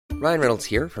Ryan Reynolds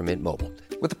here from Mint Mobile.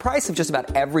 With the price of just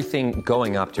about everything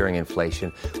going up during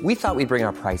inflation, we thought we'd bring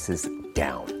our prices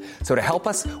down. So to help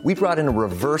us, we brought in a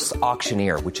reverse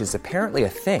auctioneer, which is apparently a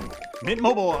thing. Mint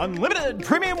Mobile Unlimited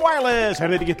Premium Wireless. How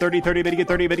to get 30, 30, bit to get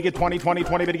 30, bit to get 20, 20,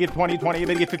 20, bit to get 20, 20,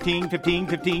 bit to get 15, 15,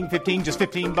 15, 15, just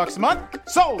 $15 a month?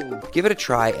 Sold! Give it a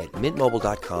try at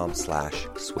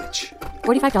mintmobile.com/switch.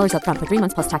 $45 up front for 3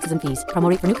 months plus taxes and fees. Promo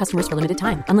rate for new customers for limited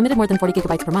time. Unlimited more than 40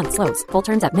 gigabytes per month. Slows full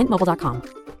terms at mintmobile.com.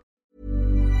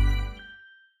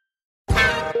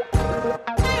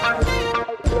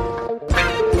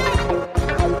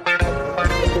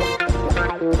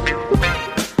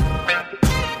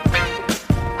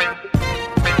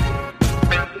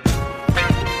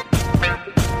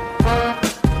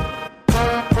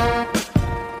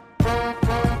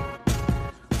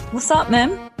 What's up,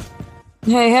 Mim?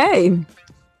 Hey.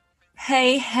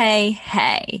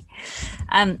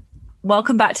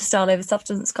 Welcome back to Style Over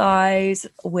Substance, guys,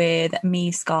 with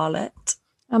me, Scarlett.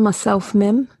 And myself,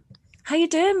 Mim. How you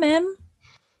doing, Mim?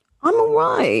 I'm all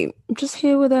right. I'm just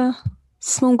here with a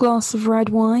small glass of red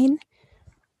wine.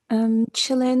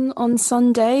 Chilling on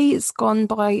Sunday. It's gone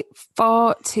by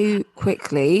far too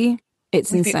quickly.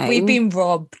 It's insane. We've been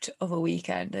robbed of a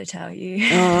weekend, I tell you.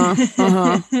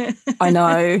 I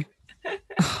know.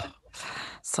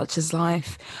 Such is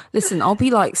life. Listen, I'll be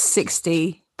like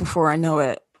 60 before I know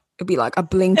it. It'll be like a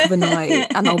blink of an eye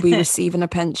and I'll be receiving a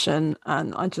pension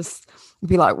and I just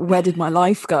be like, where did my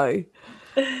life go?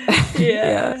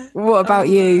 Yeah. What about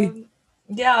you?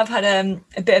 Yeah, I've had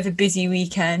a bit of a busy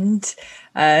weekend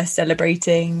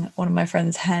celebrating one of my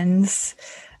friend's hens.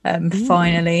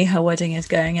 Finally, her wedding is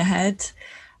going ahead.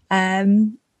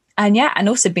 And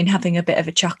also been having a bit of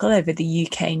a chuckle over the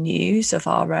UK news of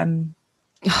our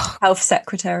health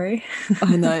secretary.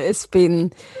 I know, it's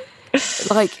been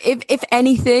like, if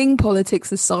anything,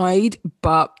 politics aside,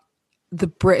 but the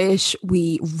British,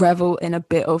 we revel in a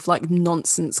bit of like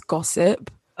nonsense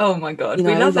gossip. Oh my God,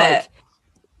 we love it.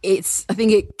 I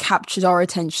think it captured our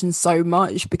attention so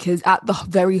much because at the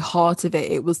very heart of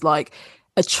it, it was like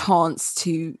a chance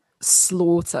to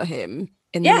slaughter him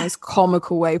in the most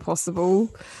comical way possible.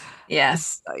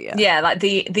 Yes. So, yeah, like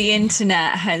the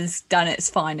internet has done its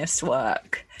finest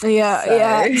work.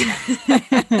 Yeah.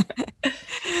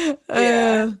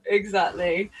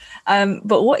 Exactly.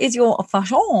 But what is your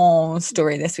fashion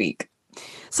story this week?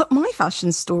 So my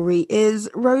fashion story is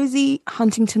Rosie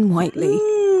Huntington-Whiteley.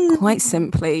 Quite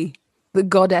simply, the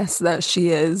goddess that she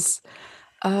is.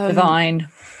 Divine.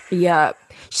 Yeah.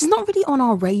 She's not really on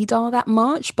our radar that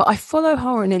much, but I follow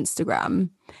her on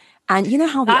Instagram. And you know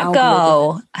how that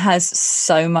girl has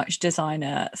so much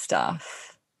designer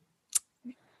stuff.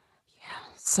 Yeah.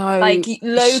 So like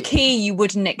low key, you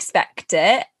wouldn't expect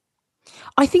it.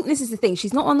 I think this is the thing.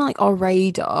 She's not on like our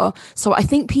radar. So I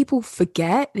think people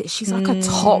forget that she's like a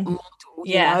top model.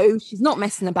 Yeah. You know? She's not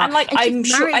messing about. And like I'm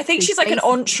sure I think she's like an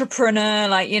entrepreneur,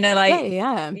 like, you know, like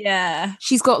yeah.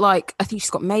 She's got like, I think she's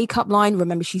got makeup line.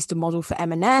 Remember, she used to model for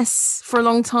M&S for a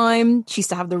long time. She used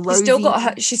to have the Rosie.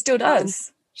 She still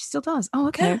does. She still does. Oh,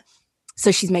 okay. Yeah.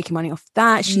 So she's making money off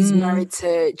that. She's married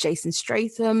to Jason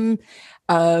Statham.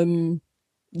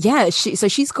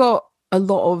 She's got a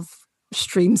lot of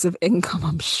streams of income,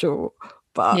 I'm sure.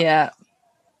 But yeah,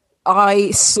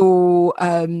 I saw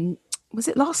was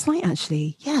it last night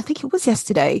actually? Yeah, I think it was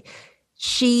yesterday.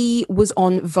 She was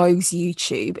on Vogue's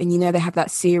YouTube, and you know they have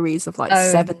that series of like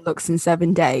 7 looks in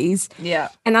 7 days. Yeah.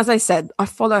 And as I said, I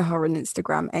follow her on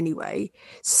Instagram anyway,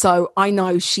 so I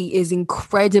know she is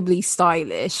incredibly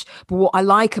stylish. But what I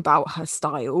like about her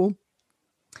style,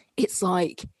 it's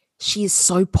like she is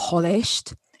so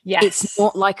polished. Yes. It's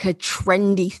not like a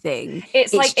trendy thing.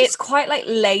 It's like, it's quite like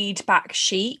laid back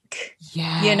chic.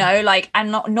 Yeah. You know, like,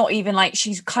 and not even like,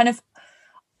 she's kind of,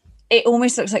 it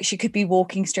almost looks like she could be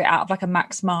walking straight out of like a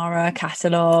Max Mara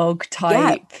catalogue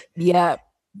type. Yeah.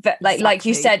 But like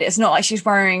you said, it's not like she's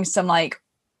wearing some like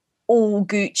all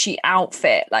Gucci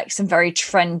outfit, like some very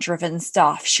trend driven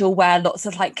stuff. She'll wear lots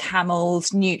of like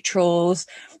camels, neutrals,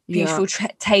 beautiful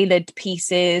tailored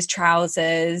pieces,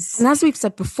 trousers. And as we've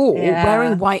said before,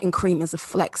 wearing white and cream is a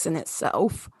flex in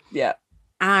itself. Yeah.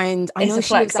 And I it's know a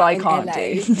flex I can't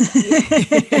do.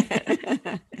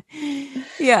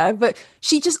 Yeah, but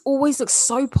she just always looks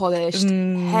so polished.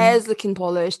 Hair's looking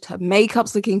polished, her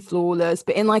makeup's looking flawless,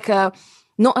 but in like a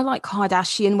not a like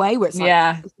Kardashian way where it's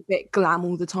like it's a bit glam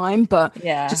all the time, but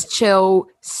just chill,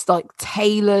 like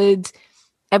tailored.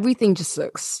 Everything just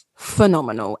looks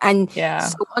phenomenal. And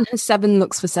so on her 7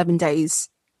 looks for 7 days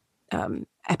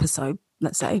episode,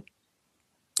 let's say,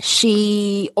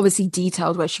 she obviously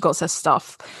detailed where she got her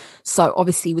stuff. So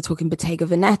obviously we're talking Bottega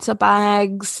Veneta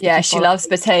bags. Yeah, she loves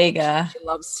Bottega.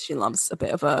 She loves a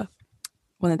bit of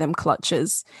one of them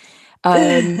clutches.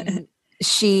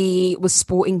 She was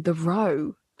sporting the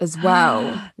Row as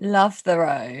well. Love the Row.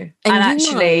 And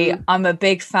actually, I'm a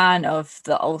big fan of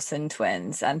the Olsen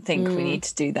twins and think we need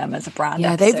to do them as a brand.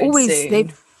 Yeah, they've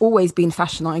always been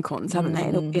fashion icons, haven't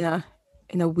they?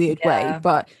 In a weird way.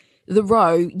 But the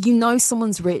Row,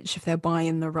 someone's rich if they're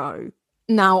buying the Row.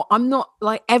 Now, I'm not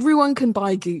like everyone can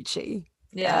buy Gucci.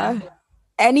 Yeah.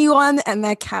 Anyone and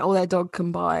their cat or their dog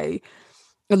can buy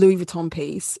a Louis Vuitton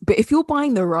piece. But if you're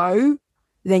buying the Row,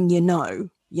 then you know.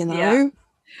 Yeah.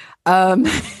 And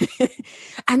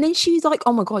then she's like,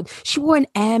 oh my God, she wore an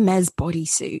Hermes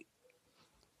bodysuit.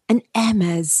 An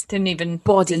Hermes didn't even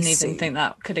think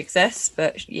that could exist,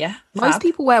 but yeah. Most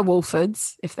people wear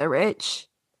Wolfords if they're rich.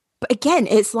 But again,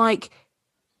 it's like,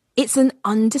 it's an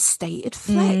understated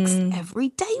flex every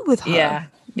day with her.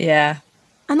 Yeah.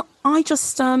 And I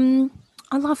just, I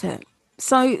love it.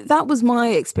 So that was my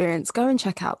experience. Go and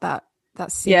check out that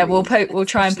series. Yeah, we'll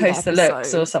try and post the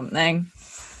looks or something.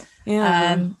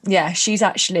 Yeah. She's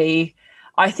actually,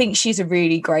 I think she's a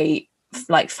really great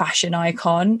like fashion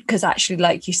icon, because actually,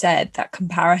 like you said, that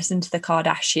comparison to the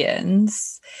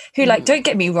Kardashians, who like, don't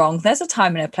get me wrong, there's a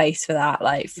time and a place for that,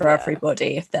 like for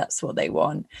everybody if that's what they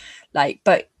want, like,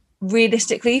 but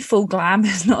realistically, full glam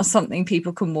is not something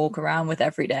people can walk around with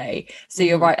every day. So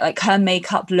you're right, like her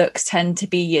makeup looks tend to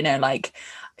be, like,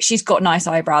 she's got nice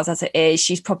eyebrows as it is,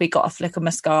 she's probably got a flick of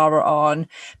mascara on,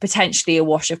 potentially a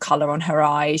wash of color on her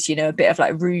eyes, a bit of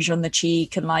like rouge on the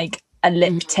cheek and like a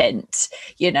lip tint,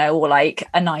 or like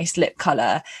a nice lip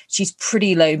color. She's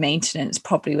pretty low maintenance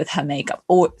probably with her makeup,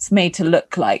 or it's made to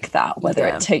look like that. Whether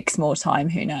it takes more time,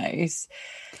 who knows.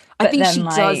 I think she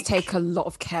does take a lot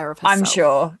of care of herself. I'm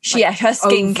sure her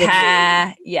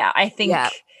skincare. Yeah, I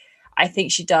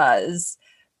think she does.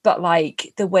 But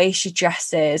like the way she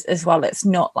dresses as well, it's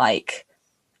not like,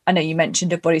 I know you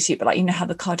mentioned a bodysuit, but like, how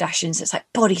the Kardashians, it's like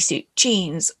bodysuit,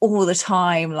 jeans all the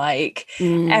time, like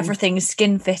everything's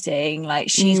skin fitting. Like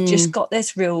she's just got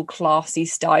this real classy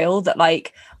style that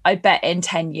like, I bet in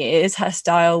 10 years her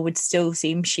style would still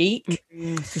seem chic.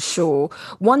 For sure.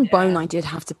 One bone I did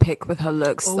have to pick with her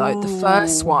looks though. The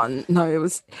first one,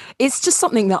 it's just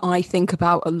something that I think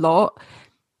about a lot.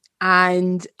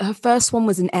 And her first one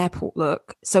was an airport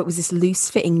look. So it was this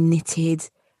loose fitting knitted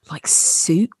like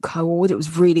suit cord. It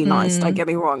was really nice. Don't get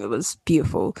me wrong. It was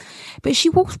beautiful. But she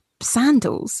wore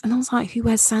sandals. And I was like, who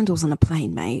wears sandals on a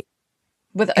plane, mate?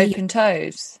 With open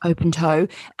toes. Open toe.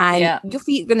 And your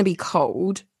feet are going to be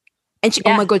cold. And she,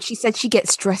 oh my God, she said she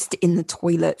gets dressed in the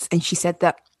toilets. And she said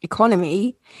that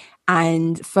economy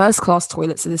and first class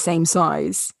toilets are the same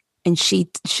size. And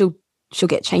she'll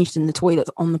get changed in the toilet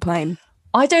on the plane.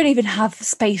 I don't even have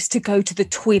space to go to the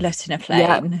toilet in a plane.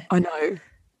 Yeah, I know.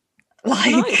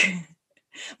 Like,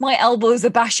 my elbows are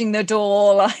bashing the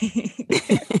door.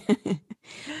 Like,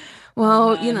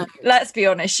 well, let's be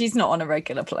honest, she's not on a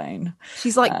regular plane.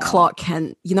 She's like Clark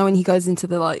Kent, when he goes into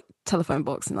the like telephone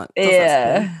box and like,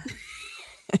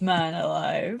 man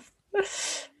alive.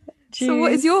 So,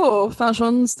 what is your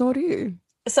fashion story?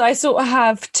 So I sort of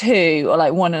have two, or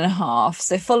like 1.5.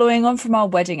 So following on from our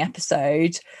wedding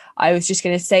episode, I was just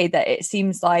going to say that it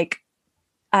seems like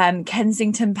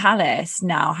Kensington Palace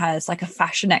now has like a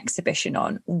fashion exhibition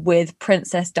on with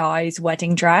Princess Di's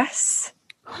wedding dress.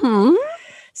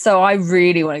 So I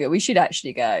really want to go. We should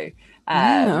actually go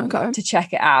to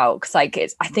check it out, because like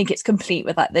I think it's complete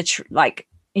with like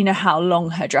how long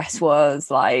her dress was.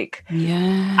 Like,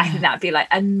 I think that'd be like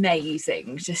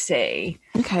amazing to see.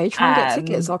 Okay, try and get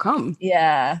tickets. I'll come.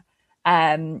 Yeah.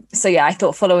 So yeah, I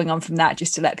thought following on from that,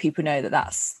 just to let people know that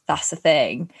that's a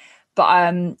thing.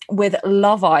 But with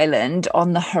Love Island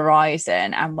on the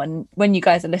horizon, and when you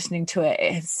guys are listening to it,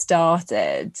 it has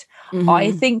started.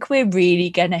 I think we're really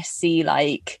gonna see,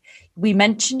 like, we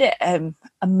mentioned it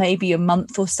maybe a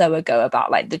month or so ago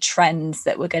about like the trends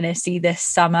that we're gonna see this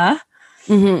summer.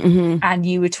 And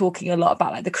you were talking a lot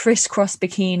about like the crisscross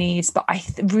bikinis, but I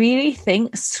really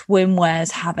think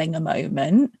swimwear's having a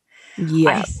moment.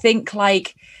 I think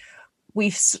like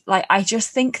I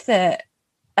just think that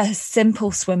a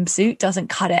simple swimsuit doesn't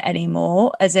cut it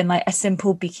anymore, as in like a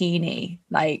simple bikini,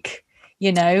 like,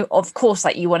 of course,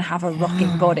 like you want to have a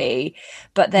rocking body,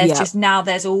 but there's just now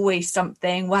there's always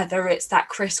something, whether it's that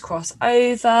crisscross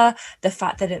over, the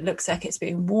fact that it looks like it's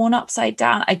being worn upside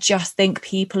down. I just think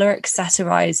people are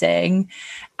accessorizing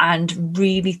and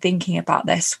really thinking about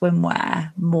their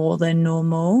swimwear more than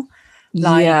normal.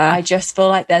 Like, I just feel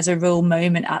like there's a real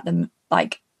moment at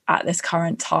at this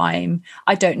current time.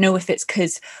 I don't know if it's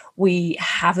because we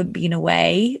haven't been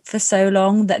away for so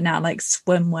long that now like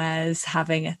swimwear's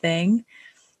having a thing.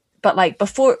 But like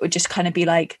before, it would just kind of be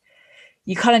like,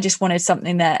 you kind of just wanted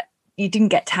something that you didn't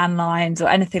get tan lines or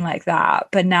anything like that.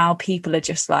 But now people are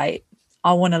just like,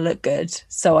 I want to look good,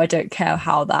 so I don't care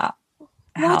how that.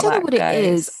 Well, I don't know what it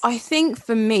is. I think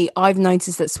for me, I've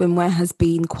noticed that swimwear has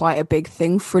been quite a big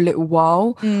thing for a little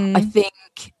while. I think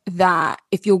that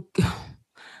if you're...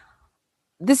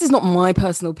 This is not my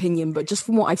personal opinion, but just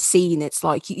from what I've seen, it's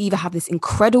like you either have this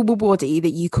incredible body that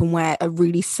you can wear a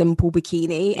really simple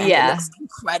bikini and it looks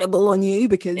incredible on you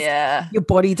because your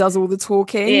body does all the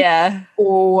talking.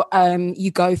 Or you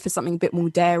go for something a bit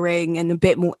more daring and a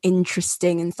bit more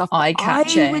interesting and stuff.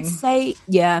 Eye-catching. I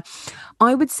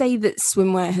would say that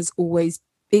swimwear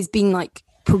is being like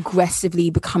progressively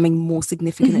becoming more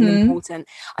significant and important.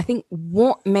 I think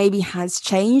what maybe has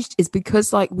changed is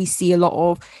because like we see a lot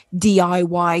of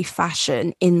DIY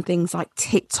fashion in things like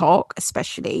TikTok,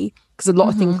 especially because a lot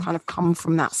of things kind of come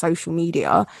from that social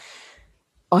media.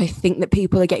 I think that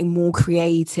people are getting more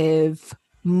creative,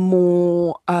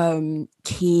 more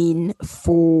keen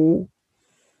for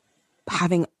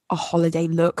having a holiday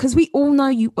look, because we all know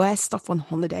you wear stuff on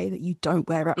holiday that you don't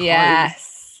wear at home.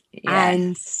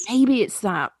 And maybe it's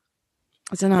that.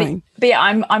 I don't know. But yeah,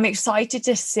 I'm excited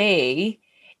to see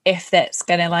if that's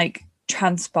gonna like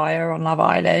transpire on Love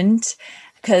Island,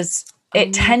 because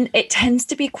it tends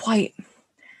to be quite,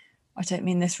 I don't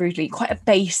mean this rudely, quite a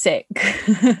basic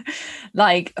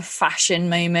like fashion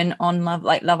moment on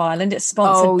Love Island. It's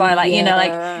sponsored by like, you know,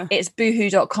 like it's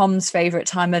boohoo.com's favorite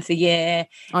time of the year.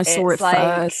 I saw it like,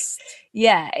 first.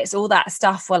 Yeah, it's all that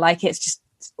stuff where like it's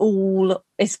all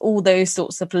those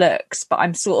sorts of looks. But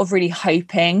I'm sort of really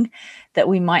hoping that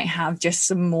we might have just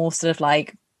some more sort of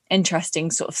like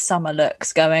interesting sort of summer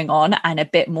looks going on, and a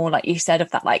bit more, like you said,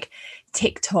 of that like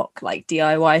TikTok like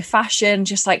DIY fashion,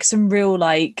 just like some real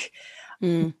like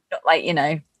like, you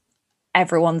know,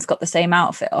 everyone's got the same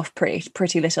outfit off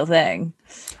pretty little thing.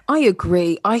 I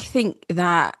agree. I think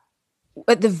that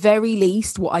at the very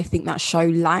least, what I think that show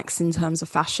lacks in terms of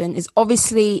fashion is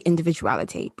obviously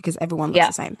individuality, because everyone looks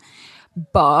the same.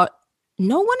 But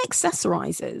no one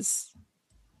accessorizes.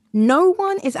 No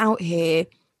one is out here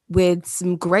with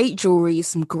some great jewelry,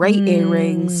 some great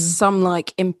earrings, some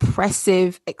like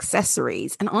impressive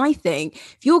accessories. And I think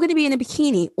if you're going to be in a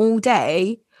bikini all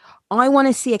day, I want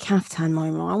to see a caftan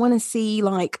moment. I want to see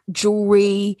like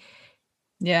jewelry.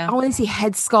 Yeah. I want to see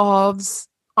headscarves.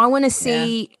 I want to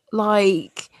see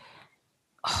like,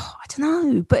 I don't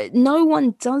know, but no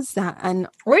one does that. And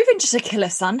or even just a killer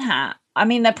sun hat. I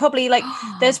mean, they're probably like,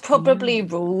 there's probably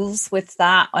rules with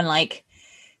that on like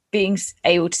being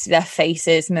able to see their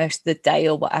faces most of the day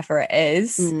or whatever it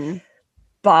is.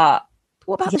 But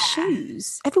what about the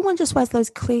shoes? Everyone just wears those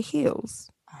clear heels.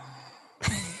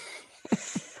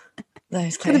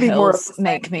 Those clear heels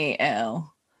make me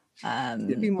ill.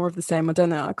 It'd be more of the same. I don't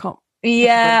know. I can't.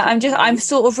 Yeah, I'm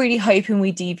sort of really hoping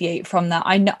we deviate from that.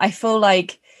 I feel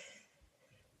like,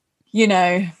 you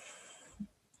know,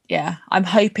 yeah, I'm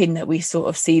hoping that we sort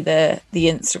of see the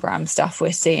Instagram stuff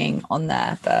we're seeing on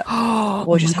there, but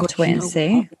we'll just have to wait and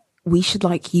see. We should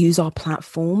like use our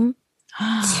platform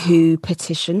to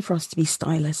petition for us to be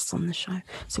stylists on the show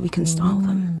so we can style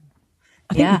them.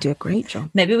 I think we do a great job.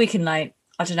 Maybe we can like,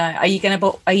 I don't know. Are you gonna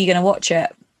watch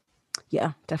it?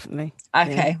 Yeah, definitely.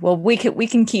 Okay. Well, we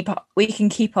can keep our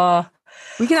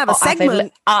we can have a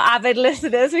segment. Our avid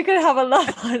listeners, we could have a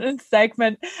Love Island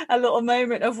segment, a little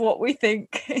moment of what we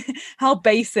think. How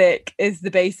basic is the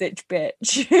basic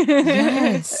bitch?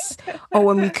 Yes. Oh,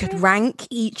 and we could rank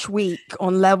each week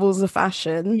on levels of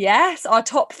fashion. Yes, our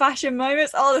top fashion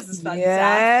moments. Oh, this is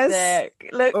fantastic.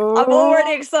 Yes. Look, I'm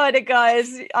already excited,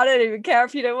 guys. I don't even care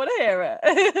if you don't want to hear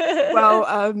it.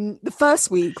 Well, the first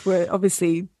week, we're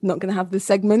obviously not going to have this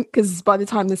segment because by the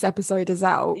time this episode is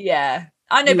out. Yeah.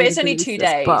 I know, but it's only 2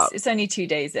 days. It's only 2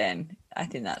 days in. I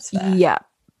think that's fair. Yeah.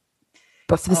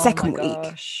 But for the second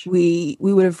week, we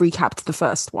would have recapped the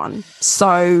first one.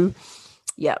 So,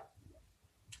 yeah.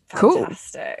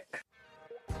 Fantastic.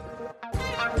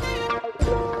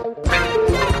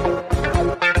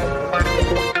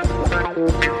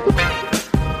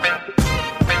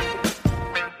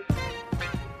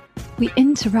 We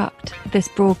interrupt this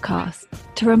broadcast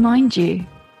to remind you,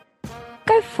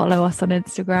 go follow us on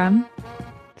Instagram.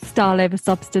 Style Over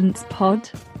Substance Pod.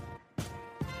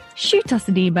 Shoot us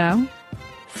an email,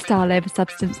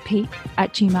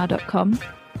 styleoversubstancepete@gmail.com.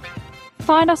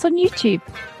 Find us on YouTube.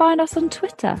 Find us on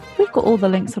Twitter. We've got all the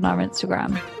links on our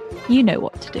Instagram. You know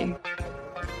what to do.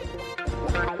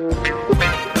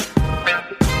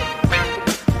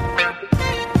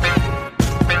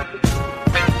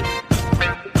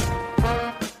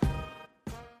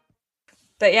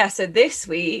 But yeah, so this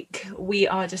week we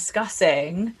are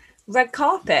discussing red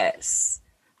carpets.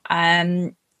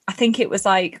 I think it was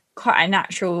like quite a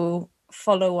natural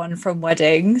follow-on from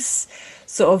weddings,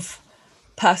 sort of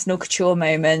personal couture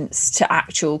moments to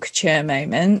actual couture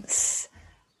moments.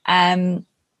 But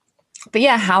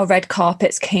yeah, how red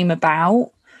carpets came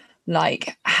about,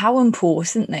 like how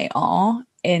important they are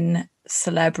in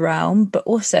celeb realm, but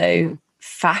also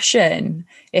fashion.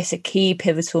 It's a key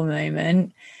pivotal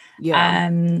moment. Yeah.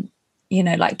 You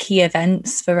know, like key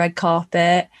events for red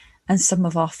carpet and some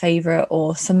of our favorite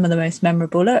or some of the most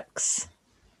memorable looks.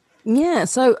 Yeah.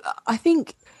 So I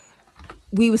think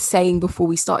we were saying before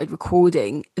we started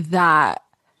recording that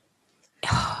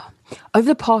over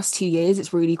the past 2 years,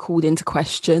 it's really called into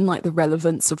question like the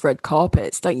relevance of red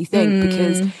carpets, don't you think?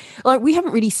 Because like we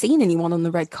haven't really seen anyone on the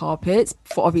red carpets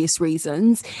for obvious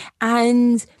reasons.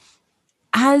 And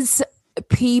as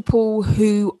people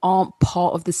who aren't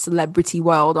part of the celebrity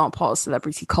world, aren't part of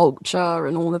celebrity culture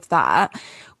and all of that,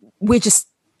 we're just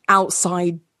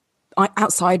outsiders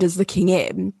looking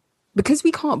in, because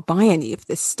we can't buy any of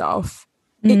this stuff.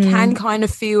 It can kind of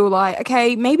feel like,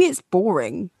 okay, maybe it's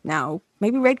boring now.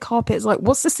 Maybe red carpet is like,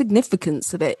 what's the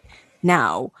significance of it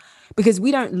now? Because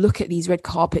we don't look at these red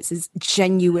carpets as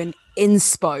genuine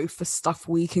inspo for stuff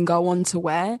we can go on to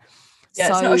wear. Yeah,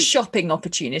 so, it's not a shopping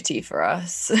opportunity for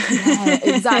us. Yeah,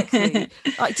 exactly.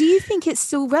 Like, do you think it's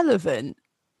still relevant?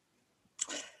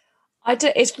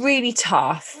 It's really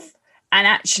tough. And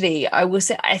actually, I will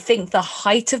say, I think the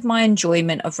height of my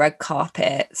enjoyment of red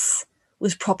carpets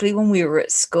was probably when we were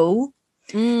at school.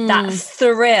 That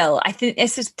thrill, I think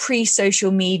this is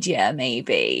pre-social media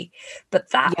maybe,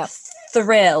 but that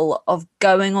thrill of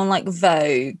going on like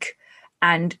Vogue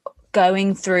and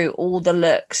going through all the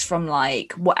looks from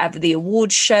like whatever the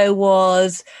awards show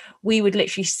was. We would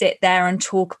literally sit there and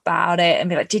talk about it and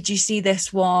be like, did you see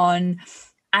this one?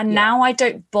 And now I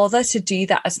don't bother to do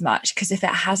that as much, because if it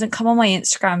hasn't come on my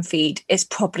Instagram feed, it's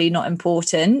probably not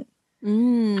important.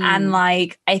 And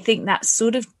like, I think that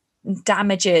sort of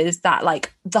damages that,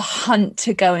 like the hunt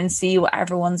to go and see what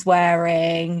everyone's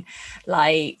wearing,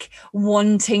 like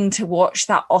wanting to watch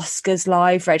that Oscars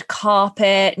live red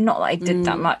carpet. Not that I did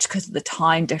that much because of the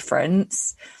time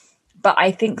difference, but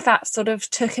I think that sort of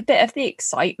took a bit of the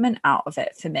excitement out of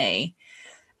it for me.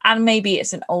 And maybe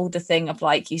it's an older thing of,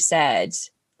 like you said,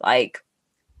 like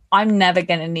I'm never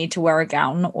going to need to wear a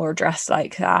gown or a dress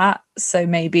like that, so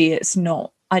maybe it's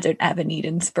not, I don't ever need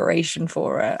inspiration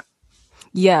for it.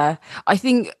 Yeah, I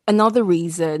think another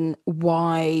reason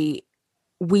why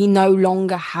we no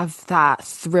longer have that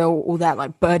thrill or that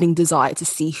like burning desire to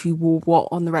see who wore what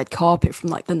on the red carpet from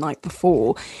like the night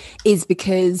before is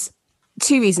because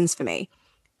two reasons for me.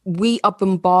 We are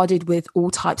bombarded with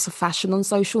all types of fashion on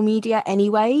social media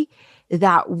anyway,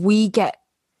 that we get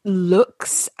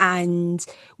looks and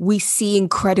we see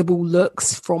incredible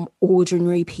looks from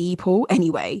ordinary people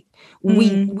anyway.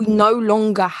 We no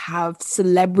longer have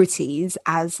celebrities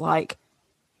as like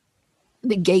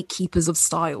the gatekeepers of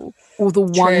style or the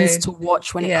ones to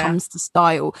watch when it comes to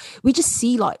style. We just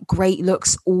see like great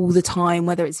looks all the time,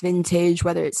 whether it's vintage,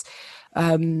 whether it's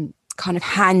kind of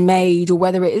handmade, or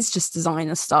whether it is just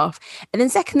designer stuff. And then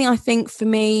secondly, I think for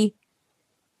me,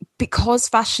 because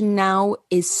fashion now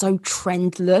is so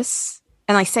trendless,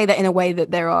 and I say that in a way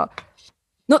that there are,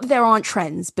 not that there aren't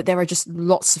trends, but there are just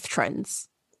lots of trends.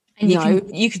 And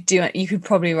you could do it. You could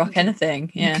probably rock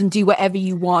anything. Yeah. You can do whatever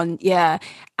you want. Yeah.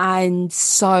 And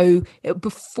so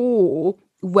before,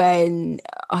 when,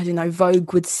 I don't know,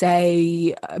 Vogue would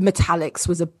say metallics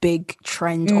was a big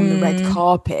trend on the red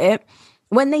carpet,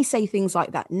 when they say things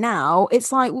like that now,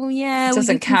 it's like, well, yeah. It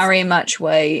doesn't carry much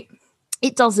weight.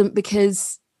 It doesn't,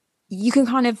 because you can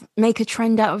kind of make a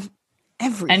trend out of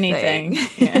everything. Anything.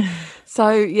 Yeah.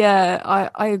 So, yeah,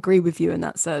 I agree with you in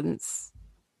that sense.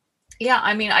 Yeah,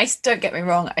 I mean, don't get me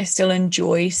wrong, I still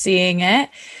enjoy seeing it.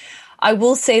 I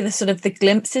will say the sort of the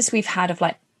glimpses we've had of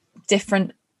like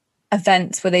different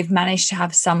events where they've managed to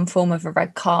have some form of a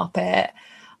red carpet.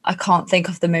 I can't think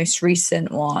of the most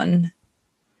recent one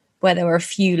where there were a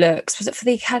few looks. Was it for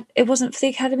it wasn't for the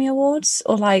Academy Awards,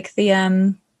 or like the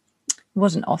it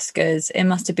wasn't Oscars. It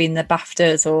must have been the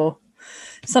BAFTAs or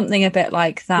something a bit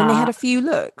like that. When they had a few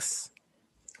looks.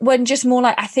 When just more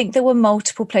like, I think there were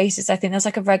multiple places. I think there's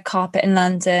like a red carpet in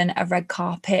London, a red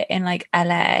carpet in like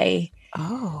LA.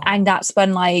 Oh. And that's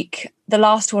when like the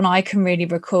last one I can really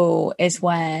recall is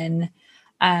when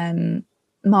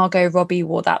Margot Robbie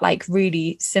wore that like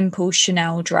really simple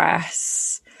Chanel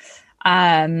dress.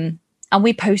 And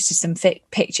we posted some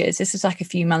pictures. This was like a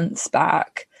few months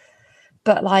back.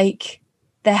 But like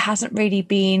there hasn't really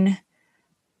been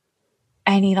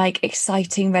any like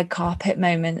exciting red carpet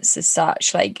moments as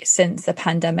such, like since the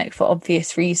pandemic, for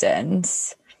obvious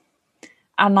reasons.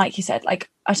 And like you said, like,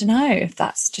 I don't know if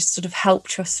that's just sort of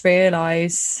helped us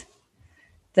realize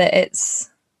that it's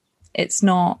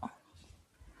not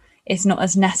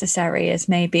as necessary as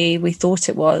maybe we thought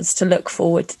it was to look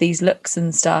forward to these looks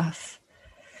and stuff.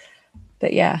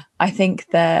 But yeah, I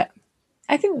think the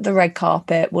red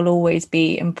carpet will always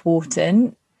be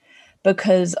important,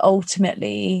 because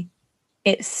ultimately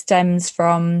it stems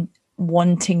from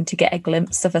wanting to get a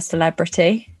glimpse of a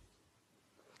celebrity.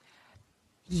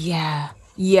 Yeah.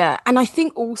 And I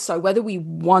think also, whether we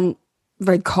want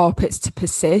red carpets to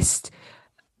persist,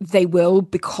 they will,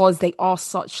 because they are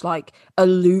such like a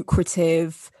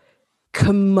lucrative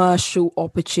commercial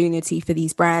opportunity for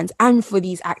these brands and for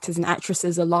these actors and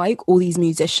actresses alike, all these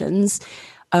musicians.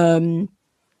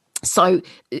 So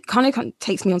it kind of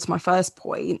takes me on to my first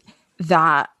point,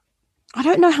 that I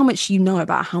don't know how much you know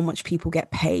about how much people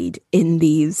get paid in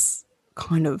these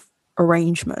kind of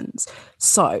arrangements.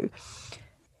 So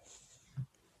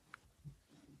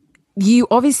you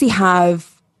obviously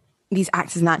have these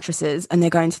actors and actresses, and they're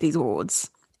going to these awards,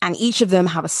 and each of them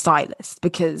have a stylist,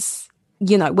 because,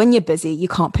 you know, when you're busy, you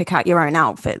can't pick out your own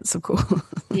outfits, of course.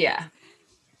 Yeah.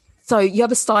 So you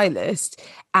have a stylist,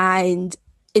 and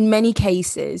in many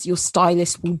cases, your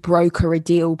stylist will broker a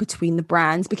deal between the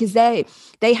brands, because they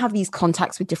have these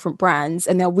contacts with different brands,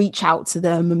 and they'll reach out to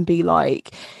them and be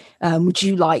like, would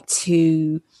you like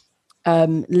to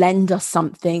lend us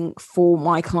something for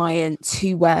my client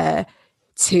to wear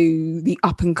to the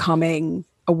up and coming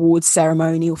awards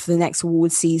ceremony or for the next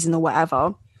awards season or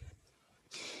whatever.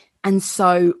 And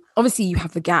so obviously you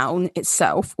have the gown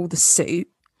itself or the suit,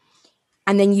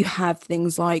 and then you have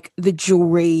things like the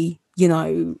jewelry, you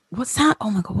know, what's that? Oh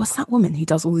my God, what's that woman who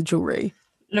does all the jewelry?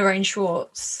 Lorraine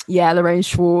Schwartz. Yeah, Lorraine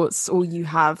Schwartz. Or you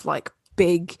have like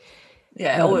big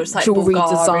or it's like jewelry Bulgari,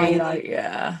 design. like,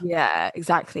 yeah,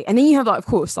 exactly. And then you have, like, of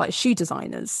course, like shoe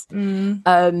designers.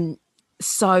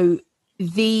 So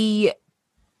the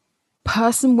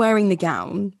person wearing the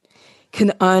gown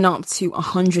can earn up to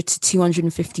 100 to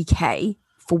 250k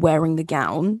for wearing the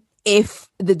gown if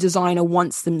the designer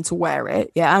wants them to wear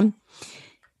it. Yeah.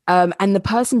 And the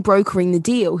person brokering the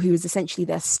deal, who is essentially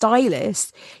their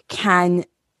stylist, can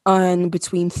earn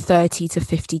between 30 to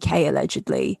 50k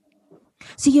allegedly.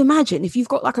 So you imagine if you've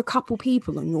got like a couple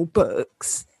people on your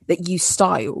books that you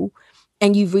style,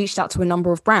 and you've reached out to a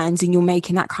number of brands, and you're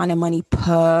making that kind of money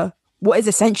per what is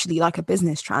essentially like a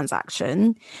business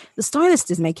transaction. The stylist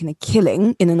is making a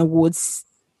killing in an awards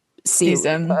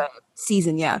season,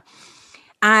 yeah.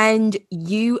 And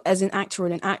you as an actor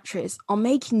and an actress are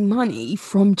making money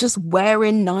from just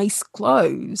wearing nice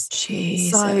clothes.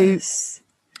 Jesus. So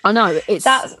I know it's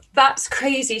that's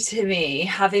crazy to me,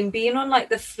 having been on like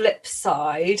the flip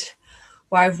side,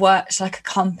 where I've worked like a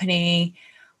company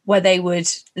where they would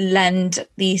lend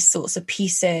these sorts of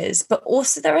pieces, but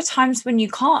also there are times when you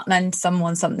can't lend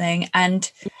someone something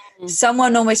and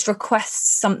someone almost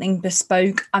requests something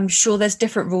bespoke. I'm sure there's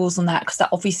different rules on that, because that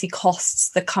obviously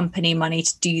costs the company money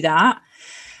to do that.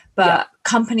 But a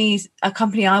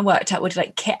company I worked at would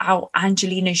like kit out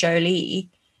Angelina Jolie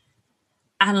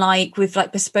and like with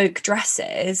like bespoke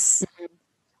dresses.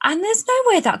 And there's no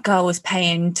way that girl was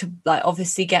paying to like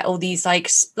obviously get all these like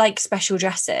special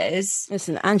dresses.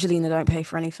 Listen, Angelina don't pay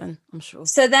for anything, I'm sure.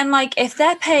 So then like if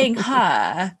they're paying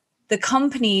her, the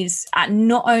company's at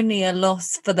not only a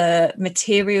loss for the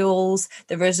materials,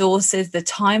 the resources, the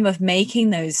time of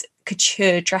making those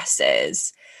couture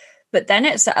dresses, but then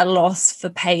it's at a loss for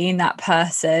paying that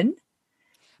person.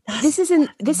 This isn't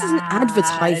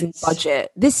advertising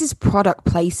budget. This is product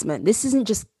placement. This isn't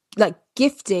just like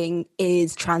gifting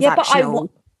is transactional.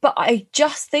 But I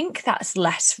just think that's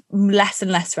less and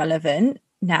less relevant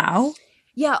now.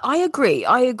 Yeah, I agree.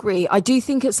 I do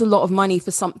think it's a lot of money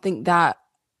for something that,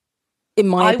 in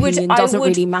my opinion, doesn't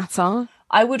really matter.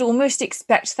 I would almost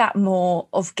expect that more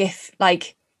of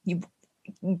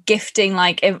gifting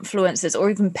like influencers, or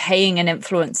even paying an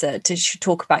influencer to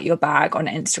talk about your bag on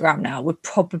Instagram now would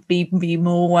probably be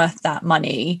more worth that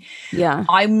money. Yeah,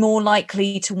 I'm more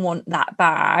likely to want that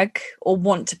bag or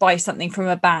want to buy something from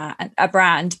a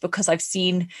brand because I've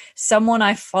seen someone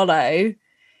I follow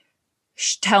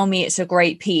tell me it's a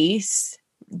great piece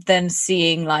than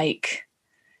seeing like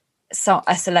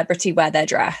a celebrity wear their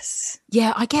dress.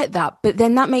 Yeah, I get that, but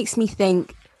then that makes me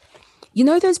think, you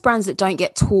know, those brands that don't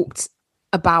get talked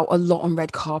about a lot on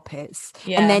red carpets,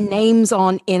 and their names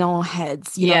aren't in our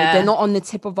heads, you know, they're not on the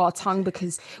tip of our tongue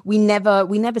because we never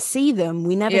see them,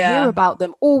 we never hear about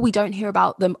them, or we don't hear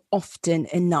about them often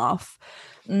enough.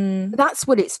 That's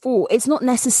what it's for. It's not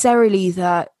necessarily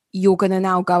that you're going to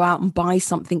now go out and buy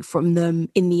something from them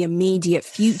in the immediate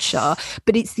future.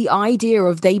 But it's the idea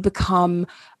of they become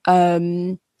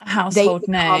a household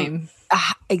name.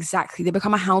 Exactly. They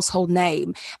become a household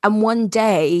name. And one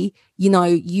day, you know,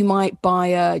 you might buy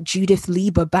a Judith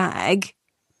Lieber bag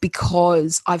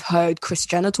because I've heard Kris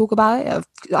Jenner talk about it.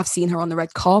 I've seen her on the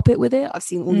red carpet with it. I've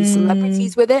seen all these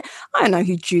celebrities with it. I don't know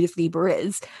who Judith Lieber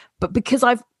is, but because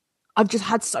I've just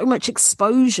had so much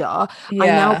exposure, I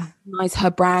now recognize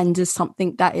her brand as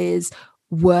something that is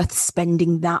worth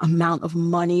spending that amount of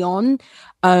money on.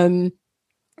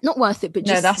 Not worth it, but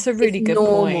just that's a really good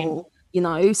point. You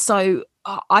know, so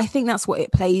I think that's what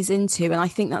it plays into, and I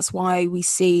think that's why we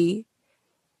see,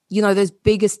 you know, those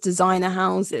biggest designer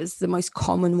houses, the most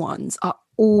common ones, are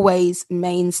always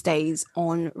mainstays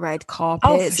on red carpets.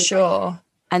 Oh, for sure.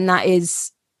 And that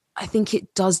is, I think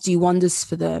it does do wonders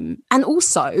for them. And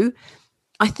also,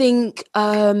 I think,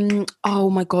 oh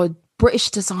my God, British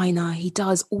designer, he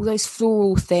does all those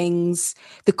floral things.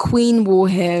 The Queen wore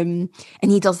him,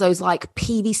 and he does those like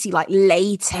PVC, like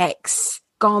latex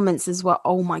garments as well.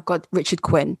 Oh my God, Richard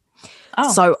Quinn.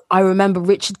 Oh. So I remember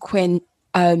Richard Quinn,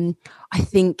 I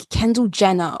think Kendall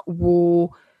Jenner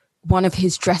wore one of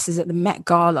his dresses at the Met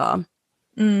Gala.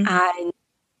 And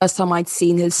first time I'd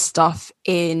seen his stuff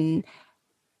in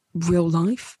real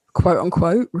life, quote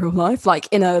unquote, real life, like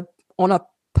on a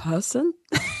person.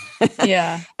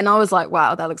 Yeah. And I was like,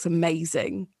 wow, that looks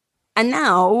amazing. And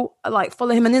now I like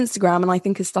follow him on Instagram and I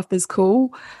think his stuff is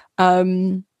cool.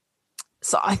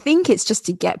 So I think it's just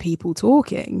to get people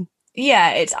talking.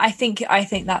 Yeah, I think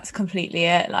that's completely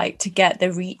it, like to get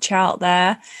the reach out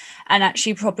there. And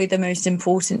actually probably the most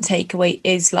important takeaway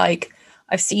is like,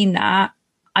 I've seen that,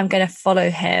 I'm going to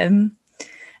follow him.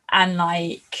 And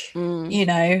like, you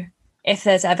know, if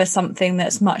there's ever something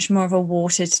that's much more of a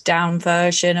watered down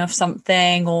version of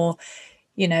something, or,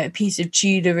 you know, a piece of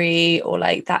jewelry or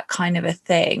like that kind of a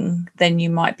thing, then you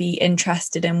might be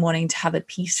interested in wanting to have a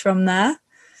piece from there.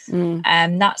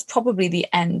 And that's probably the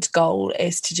end goal,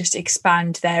 is to just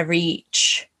expand their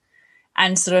reach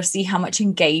and sort of see how much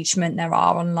engagement there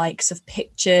are on likes of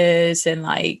pictures, and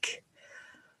like,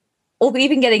 or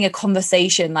even getting a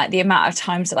conversation, like the amount of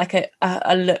times that like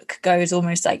a look goes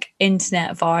almost like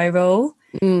internet viral,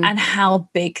 and how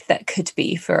big that could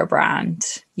be for a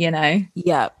brand, you know?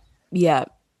 Yeah.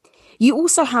 You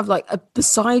also have like,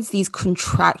 besides these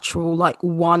contractual, like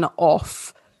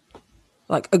one-off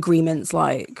like agreements,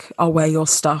 like I'll wear your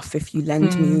stuff if you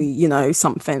lend me, you know,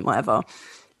 something, whatever.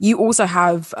 You also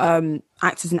have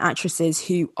actors and actresses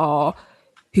who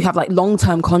have like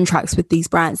long-term contracts with these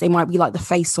brands. They might be like the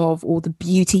face of, or the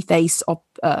beauty face of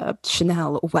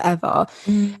Chanel or whatever.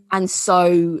 And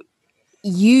so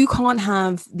you can't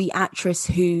have the actress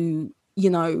who, you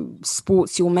know,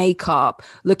 sports your makeup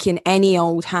looking any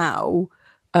old how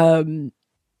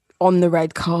on the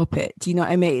red carpet. Do you know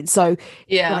what I mean? So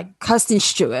yeah, like Kirsten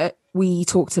Stewart, we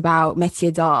talked about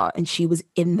Métier d'Art, and she was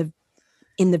in the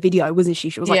video, wasn't she?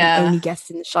 She was like the only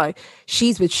guest in the show.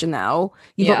 She's with Chanel.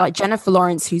 You've got like Jennifer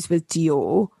Lawrence, who's with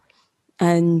Dior,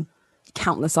 and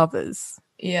countless others.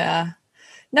 Yeah.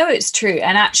 No, it's true.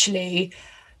 And actually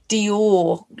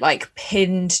Dior like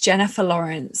pinned Jennifer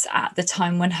Lawrence at the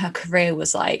time when her career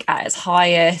was like at its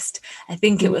highest. I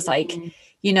think it was like,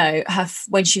 you know,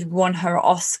 when she won her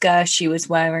Oscar, she was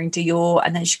wearing Dior,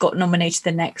 and then she got nominated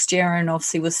the next year, and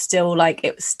obviously it was still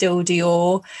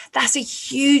Dior. That's a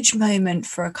huge moment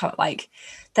for a like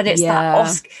that. It's that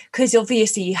Oscar, because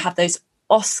obviously you have those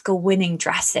Oscar-winning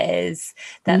dresses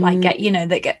that like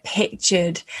get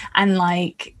pictured, and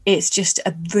like it's just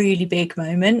a really big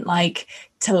moment, like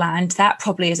to land that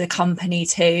probably as a company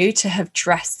too, to have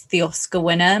dressed the Oscar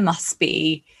winner must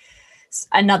be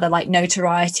another like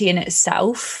notoriety in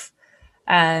itself.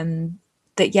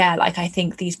 That like I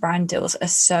think these brand deals are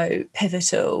so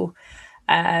pivotal,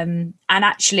 and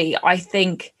actually I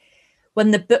think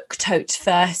when the book tote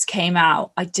first came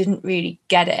out, I didn't really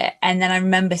get it, and then I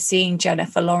remember seeing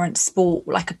Jennifer Lawrence sport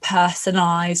like a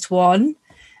personalized one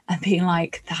and being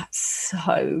like, that's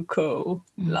so cool.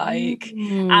 Like,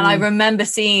 and I remember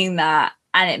seeing that,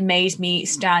 and it made me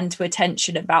stand to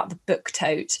attention about the book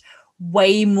tote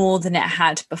way more than it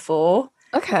had before.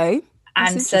 Okay.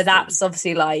 And so that's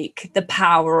obviously like the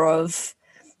power of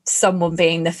someone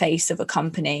being the face of a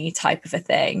company type of a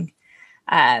thing.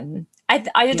 I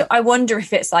wonder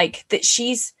if it's like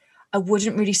that I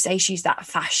wouldn't really say she's that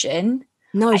fashion.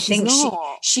 No, I think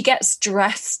she gets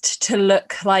dressed to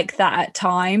look like that at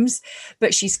times,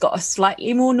 but she's got a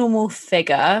slightly more normal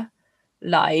figure,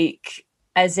 like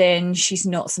as in she's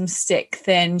not some stick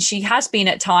thin. She has been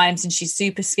at times, and she's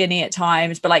super skinny at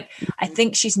times, but like I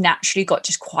think she's naturally got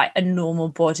just quite a normal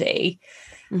body.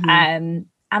 And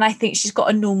I think she's got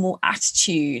a normal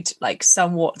attitude, like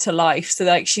somewhat to life. So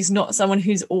like she's not someone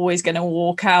who's always going to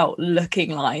walk out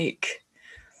looking like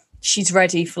she's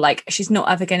ready for, like, she's not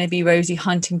ever going to be Rosie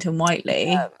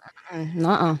Huntington-Whiteley.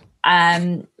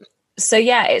 So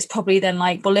yeah, it's probably then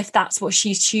like, well, if that's what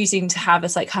she's choosing to have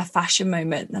as like her fashion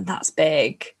moment, then that's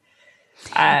big.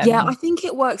 Yeah, I think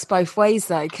it works both ways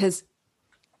though, because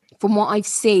from what I've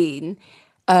seen,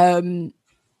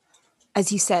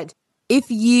 as you said, if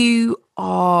you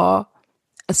are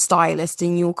a stylist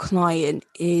and your client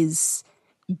is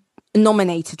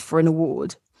nominated for an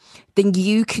award, then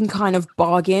you can kind of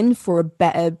bargain for a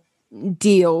better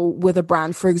deal with a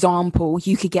brand. For example,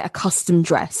 you could get a custom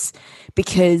dress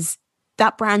because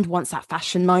that brand wants that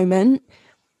fashion moment,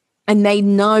 and they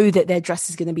know that their dress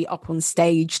is going to be up on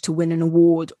stage to win an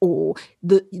award, or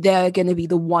they're going to be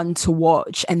the one to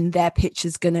watch, and their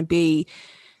picture's going to be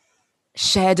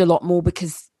shared a lot more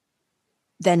because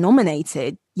they're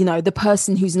nominated. You know, the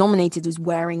person who's nominated is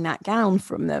wearing that gown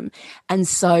from them. And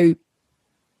so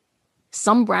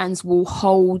some brands will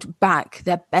hold back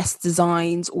their best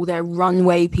designs or their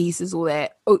runway pieces or their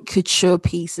haute couture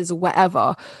pieces or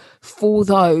whatever for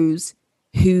those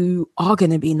who are going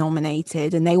to be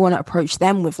nominated, and they want to approach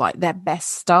them with like their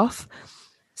best stuff.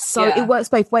 So it works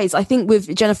both ways. I think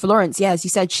with Jennifer Lawrence, yeah, as you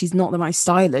said, she's not the most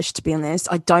stylish, to be honest.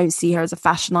 I don't see her as a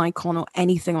fashion icon or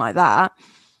anything like that.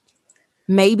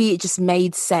 Maybe it just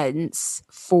made sense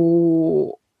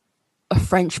for a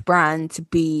French brand to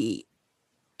be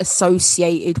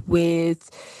associated with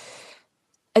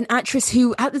an actress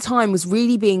who at the time was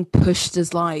really being pushed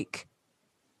as like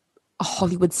a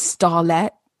Hollywood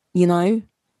starlet, you know?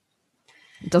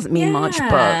 It doesn't mean much,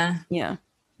 but yeah.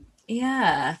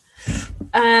 Yeah.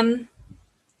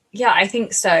 Yeah, I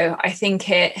think so. I think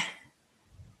it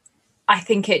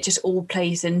just all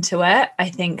plays into it. I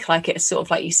think like it's sort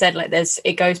of like you said, like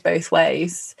it goes both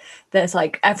ways. There's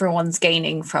like everyone's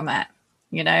gaining from it,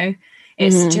 you know?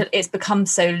 It's become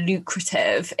so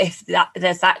lucrative. If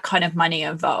there's that kind of money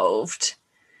involved,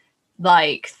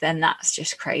 like, then that's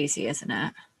just crazy, isn't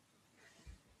it?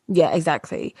 Yeah,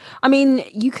 exactly. I mean,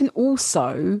 you can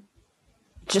also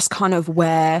just kind of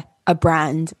wear a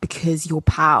brand because your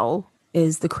pal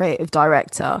is the creative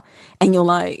director and you're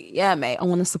like, yeah, mate, I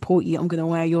want to support you. I'm going to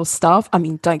wear your stuff. I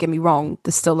mean, don't get me wrong.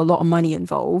 There's still a lot of money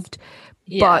involved,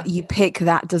 but you pick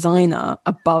that designer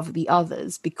above the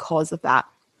others because of that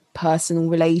personal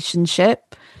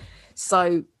relationship.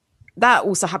 So that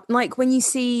also happened. Like when you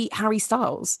see Harry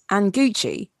Styles and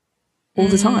Gucci all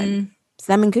the time, it's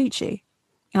them and Gucci.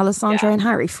 Alessandro and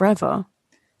Harry forever.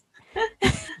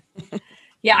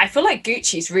 Yeah, I feel like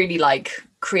Gucci's really like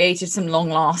created some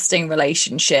long-lasting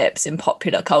relationships in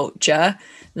popular culture,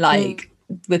 like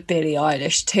with Billie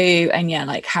Eilish too. And yeah,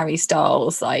 like Harry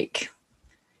Styles, like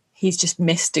he's just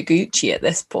Mr. Gucci at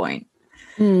this point.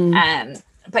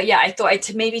 But yeah, I thought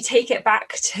I'd maybe take it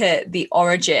back to the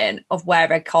origin of where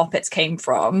red carpets came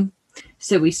from,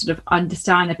 so we sort of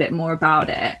understand a bit more about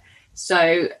it.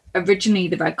 So originally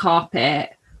the red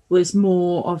carpet was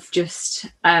more of just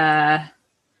like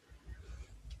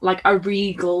a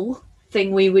regal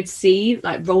thing we would see.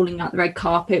 Like rolling out the red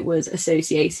carpet was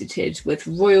associated with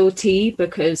royalty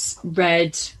because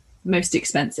red, most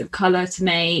expensive colour to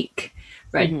make,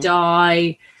 red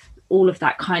dye, all of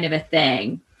that kind of a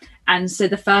thing. And so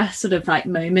the first sort of like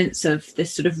moments of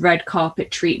this sort of red carpet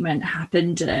treatment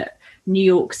happened at New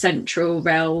York Central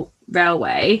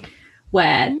Railway,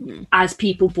 where as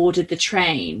people boarded the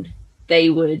train, they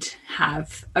would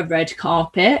have a red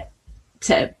carpet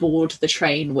to board the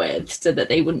train with so that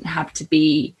they wouldn't have to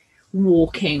be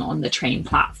walking on the train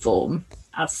platform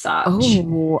as such.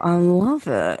 Oh, I love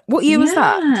it. What year was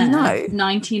that? Do you know?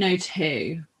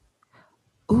 1902.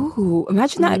 Oh,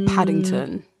 imagine that at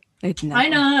Paddington. I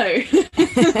know.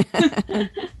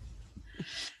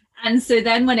 And so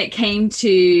then when it came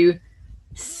to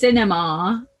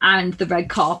cinema and the red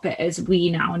carpet as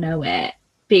we now know it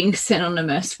being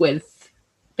synonymous with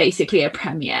basically a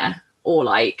premiere or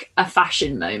like a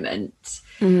fashion moment,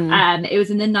 it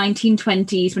was in the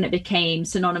 1920s when it became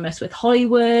synonymous with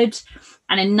Hollywood.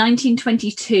 And in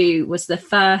 1922 was the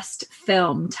first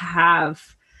film to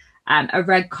have a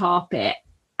red carpet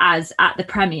as at the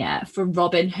premiere for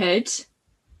Robin Hood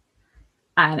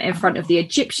in front of the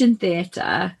Egyptian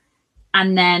Theatre.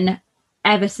 And then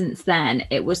ever since then,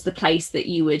 it was the place that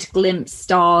you would glimpse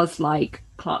stars like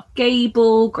Clark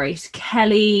Gable, Grace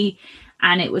Kelly.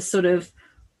 And it was sort of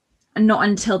not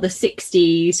until the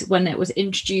 60s when it was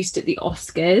introduced at the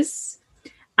Oscars.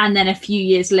 And then a few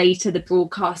years later, the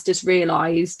broadcasters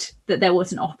realised that there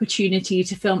was an opportunity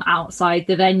to film outside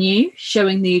the venue,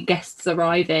 showing the guests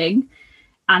arriving.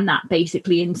 And that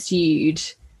basically ensued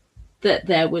that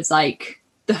there was like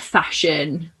the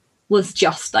fashion was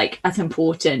just like as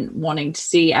important, wanting to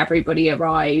see everybody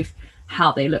arrive,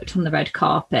 how they looked on the red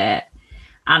carpet.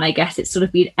 And I guess it's sort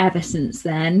of been ever since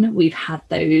then we've had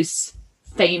those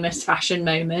famous fashion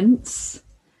moments,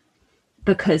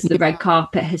 because the red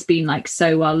carpet has been like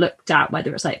so well looked at,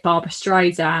 whether it's like Barbara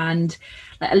Streisand,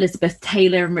 like Elizabeth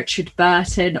Taylor and Richard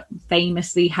Burton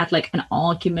famously had like an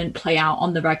argument play out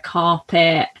on the red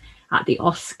carpet at the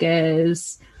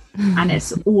Oscars. And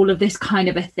it's all of this kind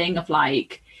of a thing of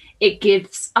like, it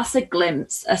gives us a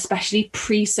glimpse, especially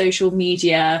pre-social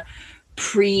media,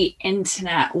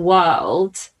 pre-internet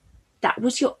world, that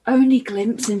was your only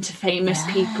glimpse into famous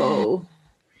people.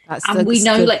 And we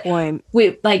know, like,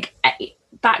 we like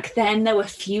back then there were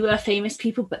fewer famous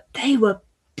people, but they were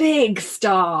big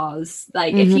stars.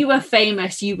 Like, if you were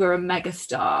famous, you were a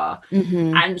megastar.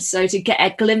 And so to get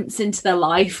a glimpse into the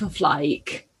life of,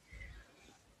 like,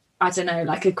 I don't know,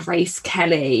 like a Grace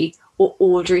Kelly or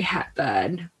Audrey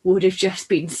Hepburn would have just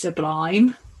been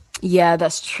sublime. Yeah,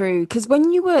 that's true. Because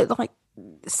when you were like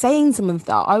saying some of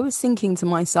that, I was thinking to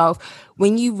myself,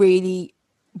 when you really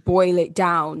boil it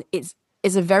down, it's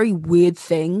a very weird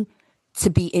thing to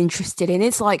be interested in.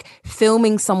 It's like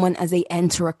filming someone as they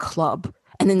enter a club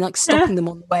and then like stopping them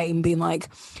on the way and being like,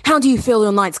 how do you feel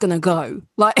your night's gonna go?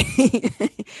 Like,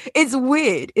 it's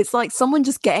weird. It's like someone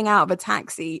just getting out of a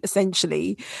taxi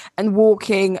essentially and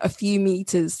walking a few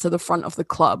meters to the front of the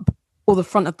club or the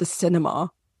front of the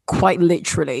cinema, quite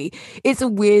literally. It's a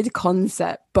weird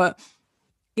concept, but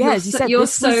yeah, as you said, you're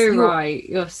so right.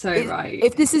 You're so right.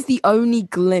 If this is the only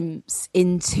glimpse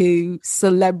into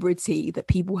celebrity that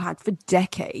people had for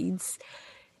decades,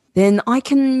 then I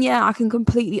can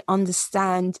completely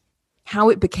understand how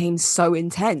it became so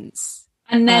intense.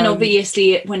 And then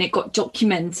obviously when it got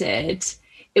documented,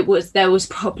 there was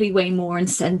probably way more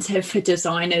incentive for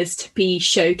designers to be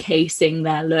showcasing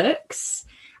their looks.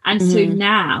 And so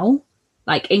now,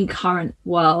 like in current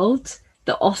world,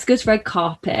 the Oscars red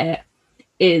carpet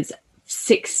is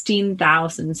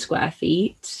 16,000 square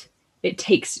feet. It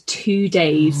takes 2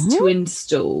 days to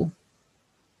install.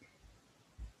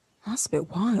 That's a bit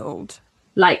wild.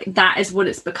 Like, that is what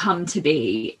it's become to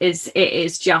be. It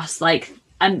is just like,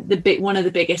 and one of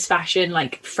the biggest fashion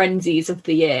like frenzies of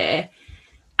the year.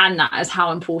 And that is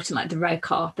how important like the red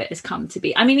carpet has come to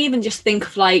be. I mean, even just think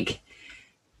of like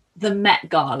the Met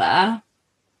Gala.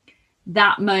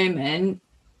 That moment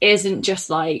isn't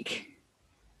just like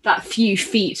that few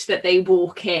feet that they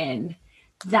walk in.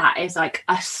 That is like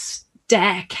a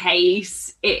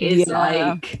staircase. It is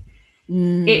like,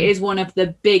 it is one of the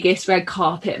biggest red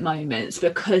carpet moments,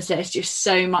 because there's just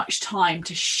so much time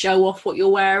to show off what you're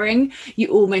wearing. You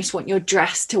almost want your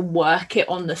dress to work it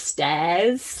on the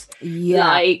stairs. Yeah,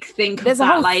 like think there's of a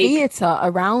that, whole like theatre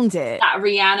around it. That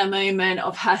Rihanna moment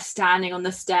of her standing on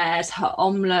the stairs, her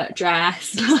omelette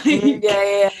dress, like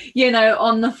you know,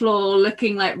 on the floor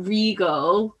looking like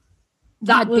regal.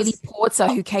 That was Billy Porter,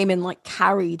 who came in like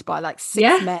carried by like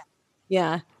 6 men.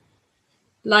 Yeah,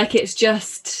 like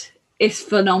it's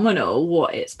phenomenal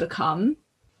what it's become.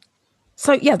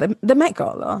 So yeah, the Met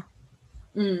Gala,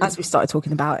 as we started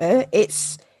talking about it,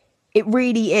 it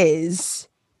really is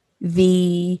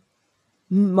the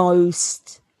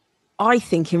most, I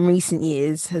think, in recent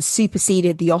years has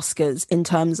superseded the Oscars in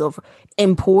terms of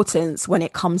importance when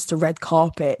it comes to red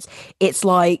carpet. It's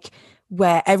like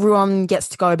where everyone gets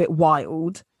to go a bit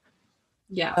wild.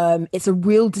 Yeah. It's a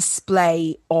real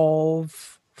display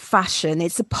of fashion.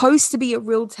 It's supposed to be a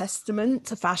real testament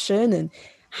to fashion and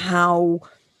how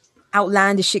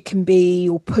outlandish it can be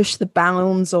or push the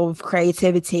bounds of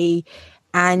creativity.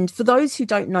 And for those who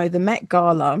don't know, the Met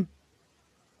Gala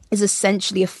is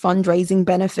essentially a fundraising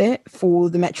benefit for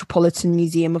the Metropolitan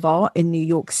Museum of Art in New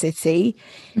York City.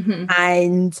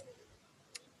 And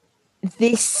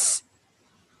this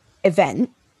event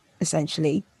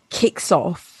essentially kicks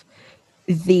off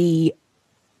the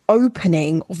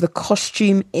opening of the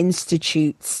Costume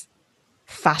Institute's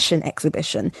fashion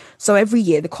exhibition. So every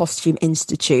year the Costume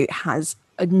Institute has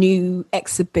a new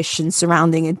exhibition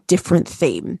surrounding a different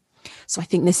theme. So I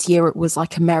think this year it was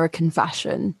like American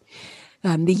fashion.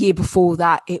 The year before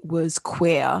that it was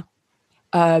queer.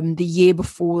 The year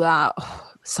before that,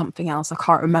 something else, I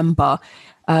can't remember.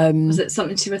 Was it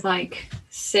something to do with like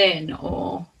sin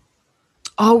or...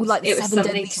 like the 7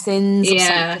 Deadly Sins or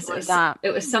something like that.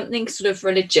 It was something sort of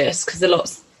religious, because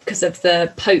because of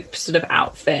the Pope sort of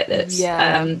outfit that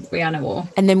Rihanna wore.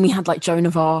 And then we had like Joan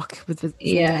of Arc with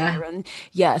and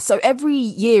so every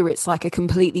year it's like a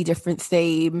completely different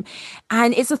theme,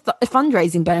 and it's a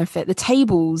fundraising benefit. The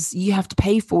tables you have to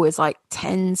pay for is like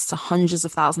tens to hundreds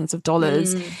of thousands of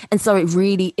dollars, and so it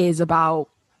really is about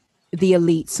the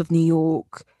elites of New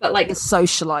York, but like the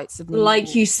socialites of New York.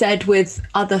 Like you said with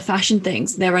other fashion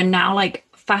things, there are now like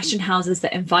fashion houses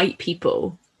that invite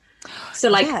people. So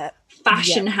like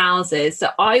fashion houses. So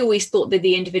I always thought that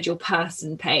the individual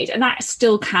person paid, and that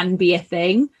still can be a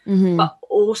thing, but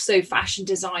also fashion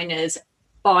designers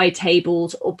buy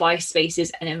tables or buy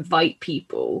spaces and invite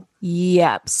people.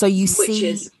 Yeah. So you see, which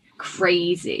is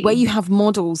crazy. Where you have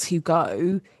models who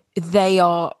go, they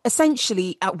are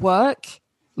essentially at work.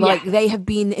 Like they have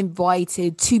been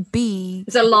invited to be.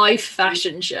 It's a live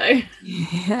fashion show.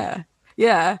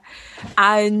 Yeah.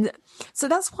 And so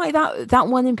that's why that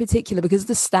one in particular, because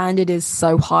the standard is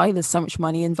so high, there's so much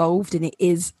money involved, and it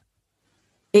is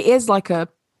like a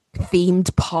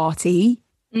themed party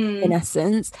in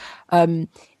essence,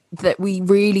 that we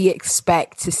really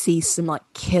expect to see some like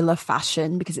killer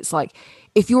fashion, because it's like,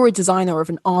 if you're a designer or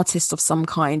an artist of some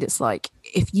kind, it's like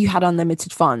if you had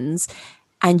unlimited funds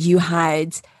and you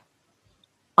had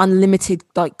unlimited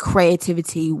like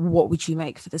creativity, what would you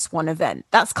make for this one event?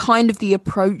 That's kind of the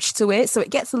approach to it. So it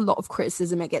gets a lot of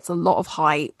criticism, it gets a lot of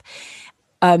hype.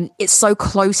 It's so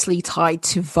closely tied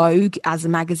to Vogue as a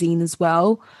magazine as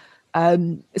well.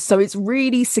 So it's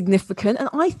really significant. And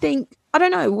I think, I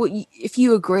don't know if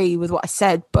you agree with what I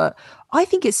said, but I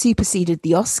think it superseded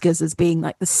the Oscars as being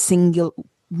like the single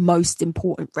most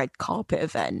important red carpet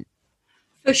event.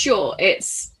 For sure.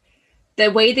 It's the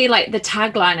way they like the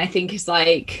tagline, I think, is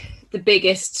like the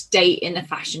biggest date in the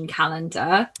fashion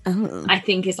calendar. I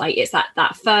think is like, it's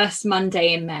that first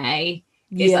Monday in May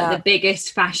is like the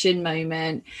biggest fashion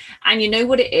moment. And you know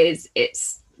what it is?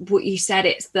 It's what you said.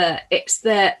 It's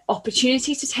the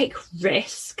opportunity to take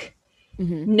risk.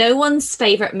 No one's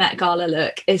favorite Met Gala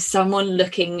look is someone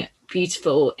looking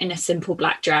beautiful in a simple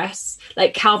black dress.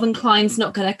 Like Calvin Klein's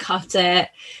not going to cut it.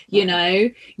 You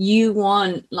know, you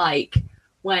want like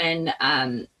when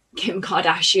Kim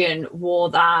Kardashian wore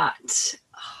that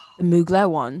the Mugler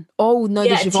one. Oh no,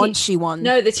 the Givenchy one.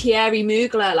 No, the Thierry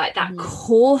Mugler, like that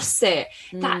corset.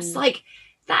 That's like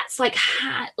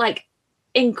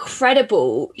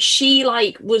incredible. She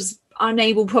like was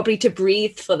unable probably to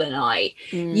breathe for the night.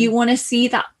 You want to see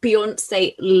that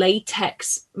Beyonce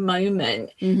latex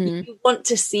moment. You want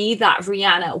to see that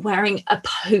Rihanna wearing a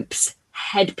Pope's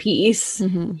headpiece.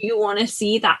 You want to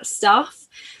see that stuff.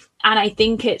 And I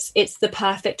think it's the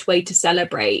perfect way to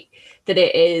celebrate that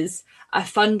it is a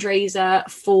fundraiser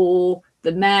for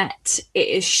the Met. It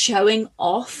is showing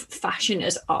off fashion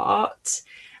as art.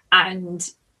 And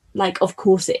like, of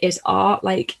course it is art.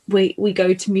 Like we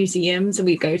go to museums and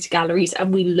we go to galleries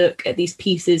and we look at these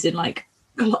pieces in like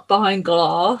behind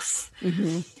glass.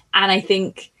 And I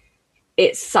think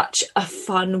it's such a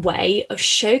fun way of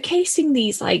showcasing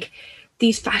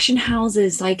these fashion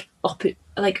houses, like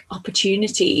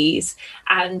opportunities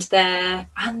and their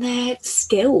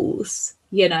skills,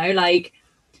 you know, like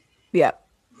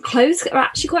clothes are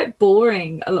actually quite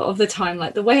boring a lot of the time.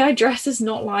 Like the way I dress is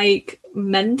not like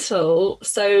mental,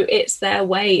 so it's their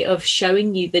way of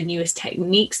showing you the newest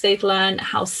techniques they've learned,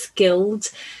 how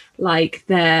skilled like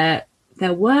their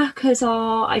workers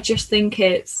are. I just think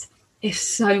it's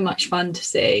so much fun to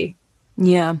see.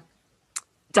 Definitely.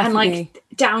 And like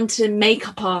down to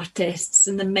makeup artists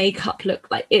and the makeup look,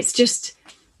 like it's just,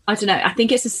 I don't know, I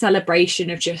think it's a celebration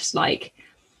of just like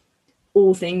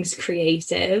all things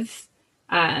creative.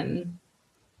 So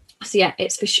yeah,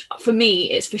 it's for me,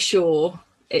 it's for sure.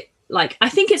 It like, I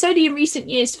think it's only in recent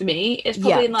years for me. It's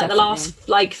probably in like the last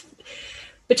like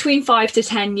between 5 to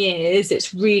 10 years,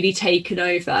 it's really taken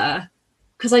over,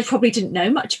 because I probably didn't know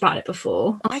much about it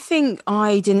before. I think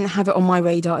I didn't have it on my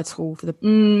radar at all for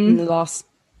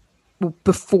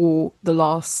before the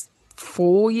last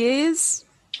 4 years.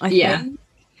 I think.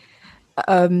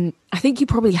 I think you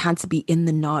probably had to be in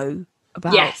the know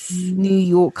about New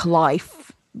York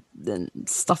life and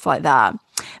stuff like that.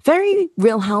 Very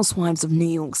Real Housewives of New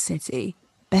York City.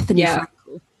 Bethany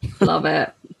Frankel. Love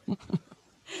it.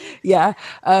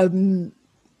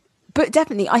 But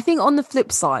definitely, I think on the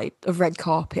flip side of red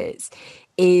carpets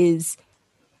is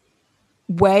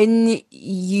when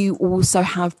you also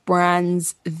have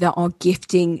brands that are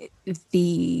gifting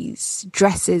these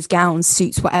dresses, gowns,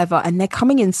 suits, whatever, and they're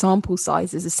coming in sample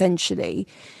sizes, essentially.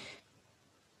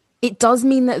 It does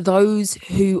mean that those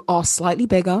who are slightly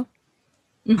bigger,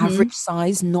 average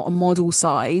size, not a model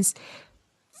size,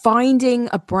 finding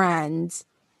a brand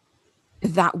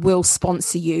that will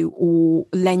sponsor you or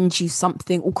lend you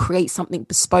something or create something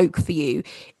bespoke for you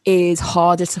is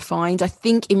harder to find. I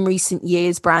think in recent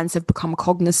years, brands have become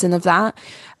cognizant of that,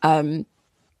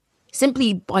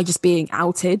 simply by just being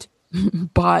outed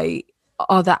by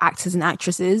other actors and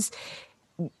actresses,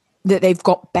 that they've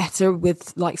got better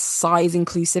with like size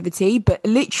inclusivity. But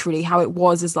literally how it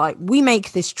was is like, we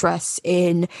make this dress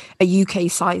in a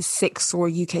UK size 6 or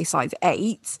a UK size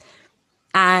 8.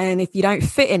 And if you don't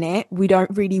fit in it, we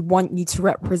don't really want you to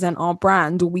represent our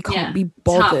brand, or we can't be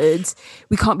bothered. Tough.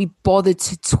 We can't be bothered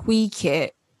to tweak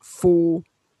it for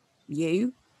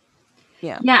you.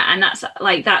 Yeah. Yeah. And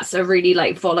that's a really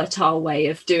like volatile way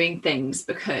of doing things,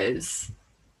 because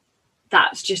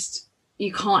that's just,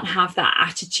 you can't have that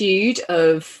attitude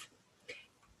of,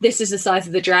 this is the size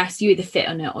of the dress, you either fit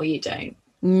on it or you don't.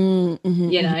 Mm-hmm.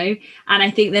 You know, and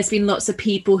I think there's been lots of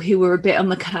people who were a bit on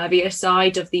the curvier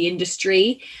side of the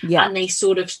industry, and they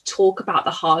sort of talk about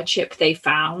the hardship they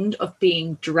found of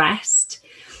being dressed.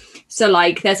 So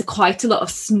like there's quite a lot of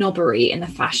snobbery in the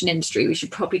fashion industry. We should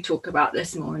probably talk about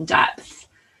this more in depth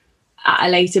at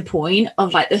a later point,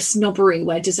 of like the snobbery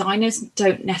where designers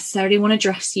don't necessarily want to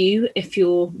dress you if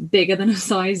you're bigger than a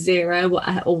size 0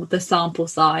 or the sample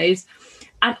size.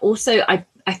 And also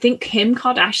I think Kim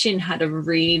Kardashian had a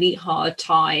really hard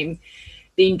time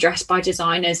being dressed by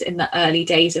designers in the early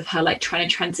days of her like trying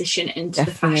to transition into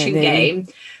the fashion game,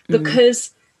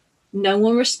 because no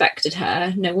one respected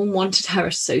her. No one wanted her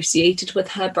associated with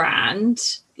her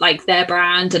brand, like their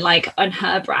brand and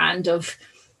her brand of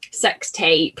sex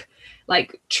tape,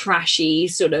 like trashy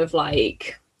sort of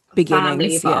like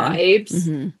family vibes.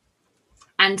 Mm-hmm.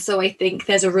 And so I think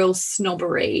there's a real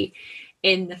snobbery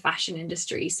in the fashion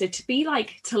industry. So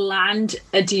to land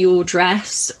a Dior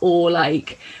dress or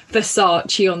like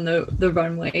Versace on the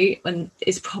runway, and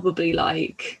is probably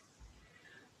like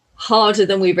harder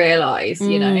than we realize,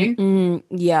 you know?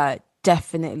 Yeah,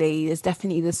 definitely. There's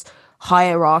definitely this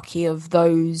hierarchy of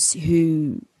those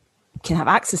who can have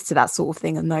access to that sort of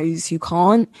thing and those who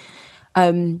can't.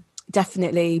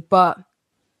 Definitely. But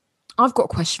I've got a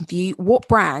question for you. What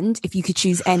brand, if you could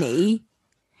choose any,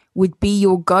 would be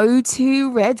your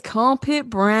go-to red carpet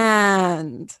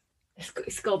brand?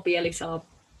 It's got to be Elie Saab.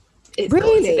 It's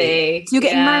really? Got to be. So you're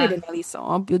getting married in Elie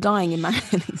Saab. You're dying in married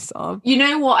in Elie Saab. You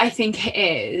know what I think it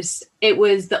is? It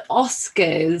was the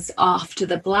Oscars after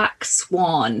the Black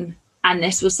Swan. And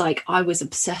this was like, I was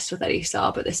obsessed with Elie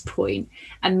Saab at this point.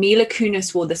 And Mila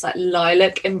Kunis wore this like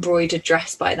lilac embroidered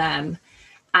dress by them.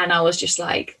 And I was just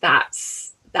like,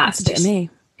 that's just me.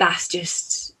 That's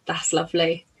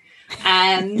lovely.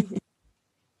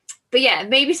 But yeah,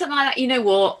 maybe something like that. You know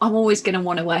what? I'm always going to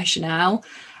want to wear Chanel.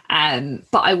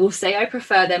 But I will say I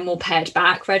prefer their more pared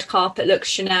back red carpet looks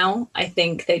Chanel. I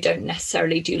think they don't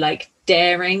necessarily do like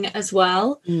daring as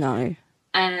well. No.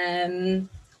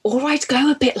 Or I'd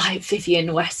go a bit like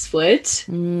Vivienne Westwood.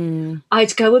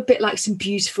 I'd go a bit like some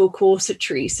beautiful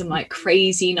corsetry, some like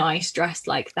crazy nice dress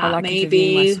like that. Like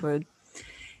maybe.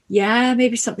 Yeah,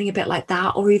 maybe something a bit like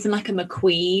that. Or even like a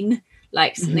McQueen,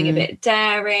 like something a bit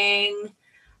daring.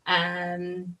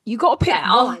 You got to pick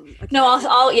one.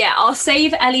 I'll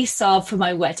save Elie Saab for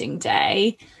my wedding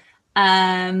day.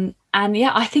 And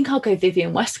yeah, I think I'll go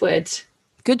Vivienne Westwood.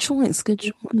 Good choice.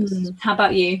 How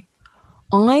about you?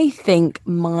 I think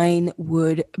mine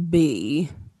would be...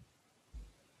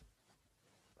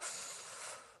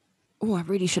 Oh, I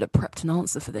really should have prepped an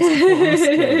answer for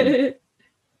this.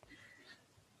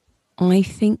 I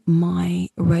think my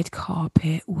red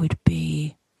carpet would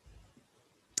be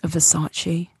a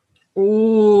Versace.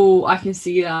 Oh, I can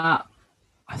see that.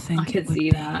 I can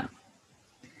see that.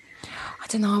 I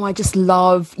don't know. I just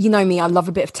love, you know me, I love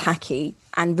a bit of tacky,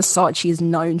 and Versace is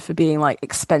known for being like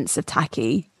expensive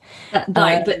tacky.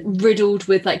 But riddled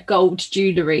with like gold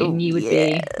jewellery, and you would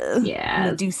be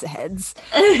Medusa heads.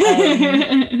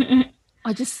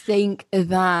 I just think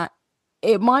that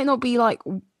it might not be like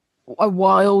a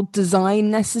wild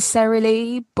design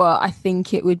necessarily, but I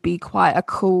think it would be quite a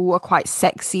cool, a quite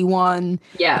sexy one,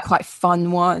 a quite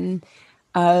fun one.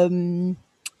 And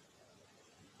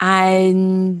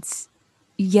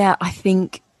yeah, I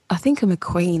think a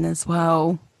McQueen as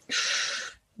well.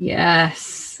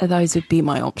 Yes, those would be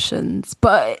my options.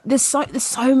 But there's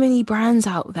so many brands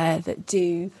out there that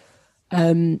do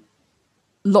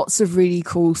lots of really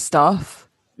cool stuff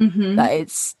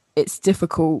that it's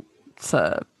difficult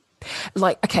to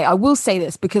like. Okay, I will say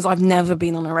this because I've never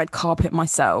been on a red carpet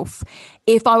myself.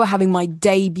 If I were having my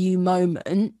debut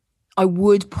moment, I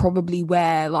would probably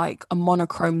wear like a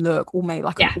monochrome look or maybe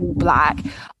like an all black.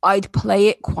 I'd play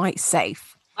it quite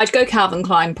safe. I'd go Calvin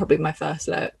Klein, probably my first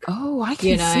look. Oh, I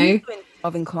can see you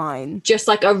Calvin Klein. Just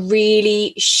like a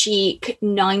really chic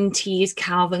 90s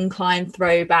Calvin Klein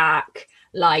throwback.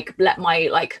 Like,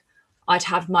 I'd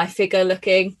have my figure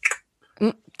looking,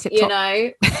 you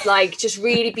know, like just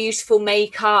really beautiful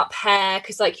makeup, hair.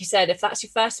 Because like you said, if that's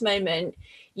your first moment,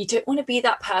 you don't want to be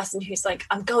that person who's like,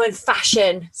 I'm going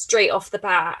fashion straight off the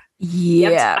bat.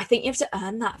 Yeah. I think you have to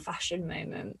earn that fashion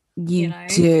moment. You know?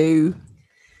 do.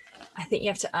 I think you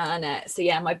have to earn it. So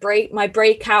yeah, my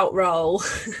breakout role.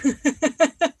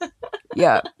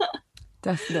 Yeah,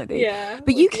 definitely. Yeah.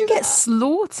 But you can get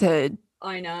slaughtered.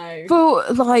 I know. For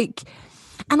like,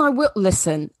 and I will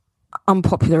listen,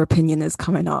 unpopular opinion is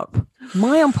coming up.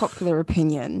 My unpopular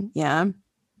opinion,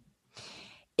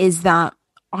 is that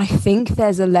I think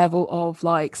there's a level of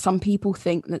like, some people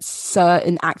think that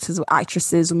certain actors or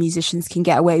actresses or musicians can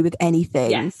get away with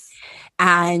anything. Yes.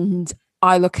 And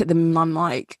I look at them and I'm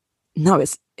like, no,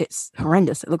 it's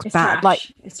horrendous. It looks bad. Trash. Like,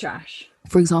 it's trash.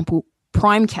 For example,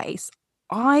 prime case.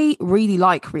 I really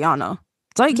like Rihanna.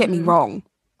 Don't get me wrong.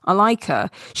 I like her.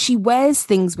 She wears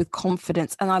things with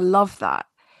confidence and I love that.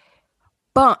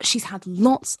 But she's had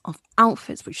lots of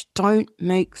outfits which don't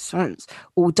make sense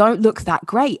or don't look that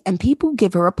great. And people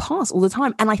give her a pass all the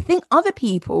time. And I think other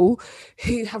people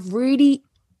who have a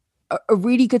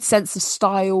really good sense of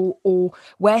style or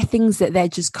wear things that they're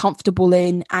just comfortable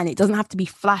in, and it doesn't have to be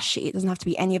flashy. It doesn't have to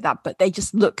be any of that, but they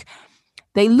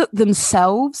look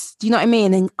themselves. Do you know what I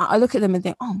mean? And I look at them and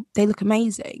think, oh, they look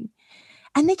amazing.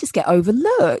 And they just get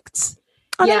overlooked.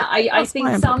 I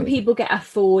think some people get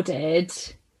afforded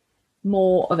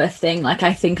more of a thing. Like,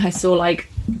 I think I saw like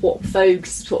what Vogue's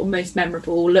sort of most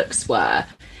memorable looks were.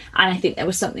 And I think there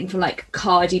was something from like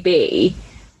Cardi B.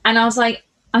 And I was like,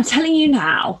 I'm telling you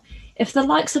now, if the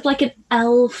likes of like an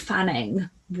Elle Fanning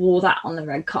wore that on the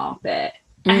red carpet,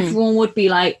 everyone would be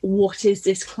like, what is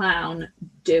this clown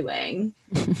doing?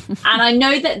 And I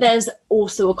know that there's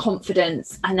also a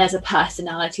confidence and there's a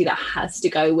personality that has to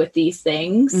go with these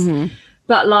things.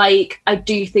 But like, I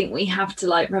do think we have to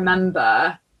like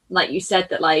remember, like you said,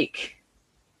 that like,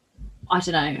 I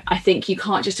don't know, I think you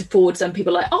can't just afford some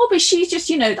people like, oh, but she's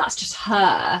just, you know, that's just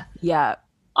her. Yeah.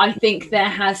 I think there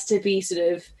has to be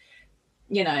sort of,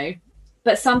 you know,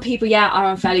 but some people,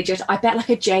 are unfairly judged. I bet like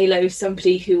a J-Lo,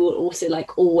 somebody who will also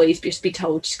like always just be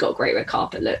told she's got a great red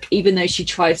carpet look, even though she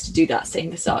tries to do that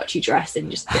same Versace dress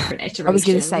in just different iterations. I was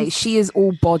going to say, she is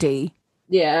all body.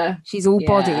 Yeah. She's all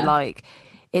body. Like,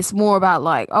 it's more about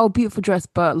like, oh, beautiful dress,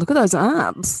 but look at those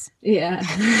abs. Yeah.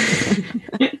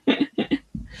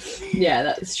 Yeah,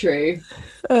 that's true.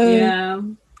 Yeah.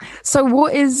 So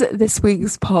what is this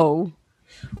week's poll?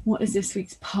 What is this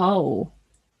week's poll?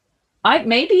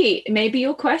 Maybe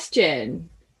your question.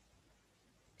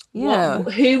 Yeah.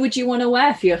 Who would you want to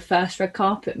wear for your first red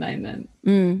carpet moment?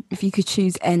 If you could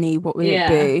choose any, what would it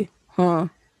be? Huh.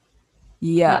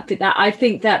 Yeah. I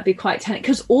think that'd be quite tempting.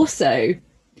 Because also,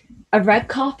 a red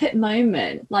carpet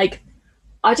moment, like,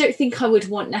 I don't think I would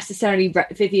want necessarily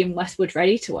Vivienne Westwood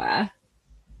ready to wear.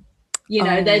 You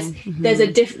know, there's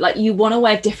a different, like, you want to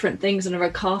wear different things on a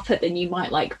red carpet than you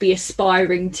might like be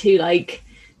aspiring to, like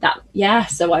that. Yeah,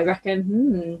 so I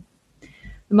reckon there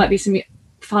might be some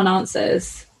fun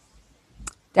answers.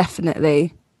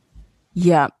 Definitely.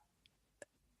 Yeah.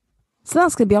 So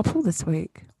that's gonna be our poll this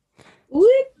week.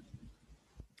 Whoop.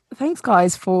 Thanks,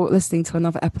 guys, for listening to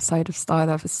another episode of Style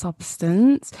Over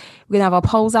Substance. We're gonna have our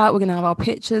polls out. We're gonna have our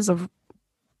pictures of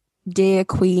dear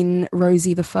Queen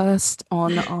Rosie the First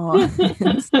on our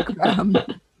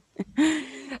Instagram.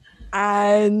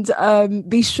 And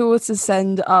be sure to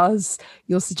send us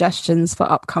your suggestions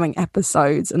for upcoming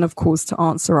episodes and, of course, to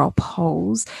answer our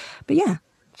polls. But yeah,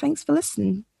 thanks for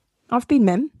listening. I've been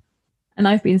Mim. And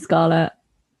I've been Scarlett.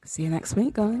 See you next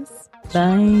week, guys.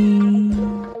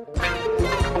 Bye.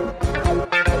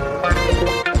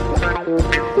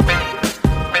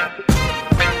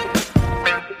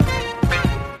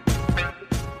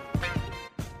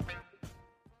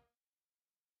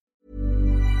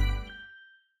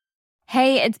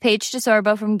 Hey, it's Paige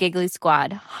DeSorbo from Giggly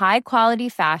Squad. High quality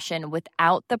fashion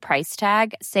without the price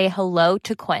tag. Say hello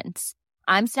to Quince.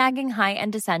 I'm snagging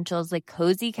high-end essentials like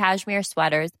cozy cashmere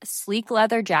sweaters, sleek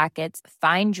leather jackets,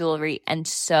 fine jewelry, and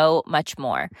so much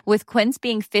more. With Quince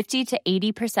being 50 to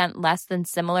 80% less than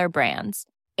similar brands.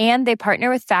 And they partner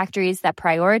with factories that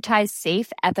prioritize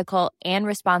safe, ethical, and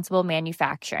responsible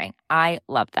manufacturing. I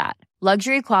love that.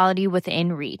 Luxury quality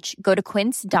within reach. Go to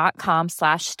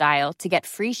quince.com/style to get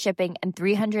free shipping and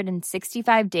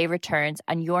 365-day returns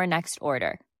on your next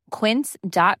order.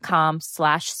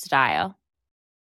 Quince.com/style.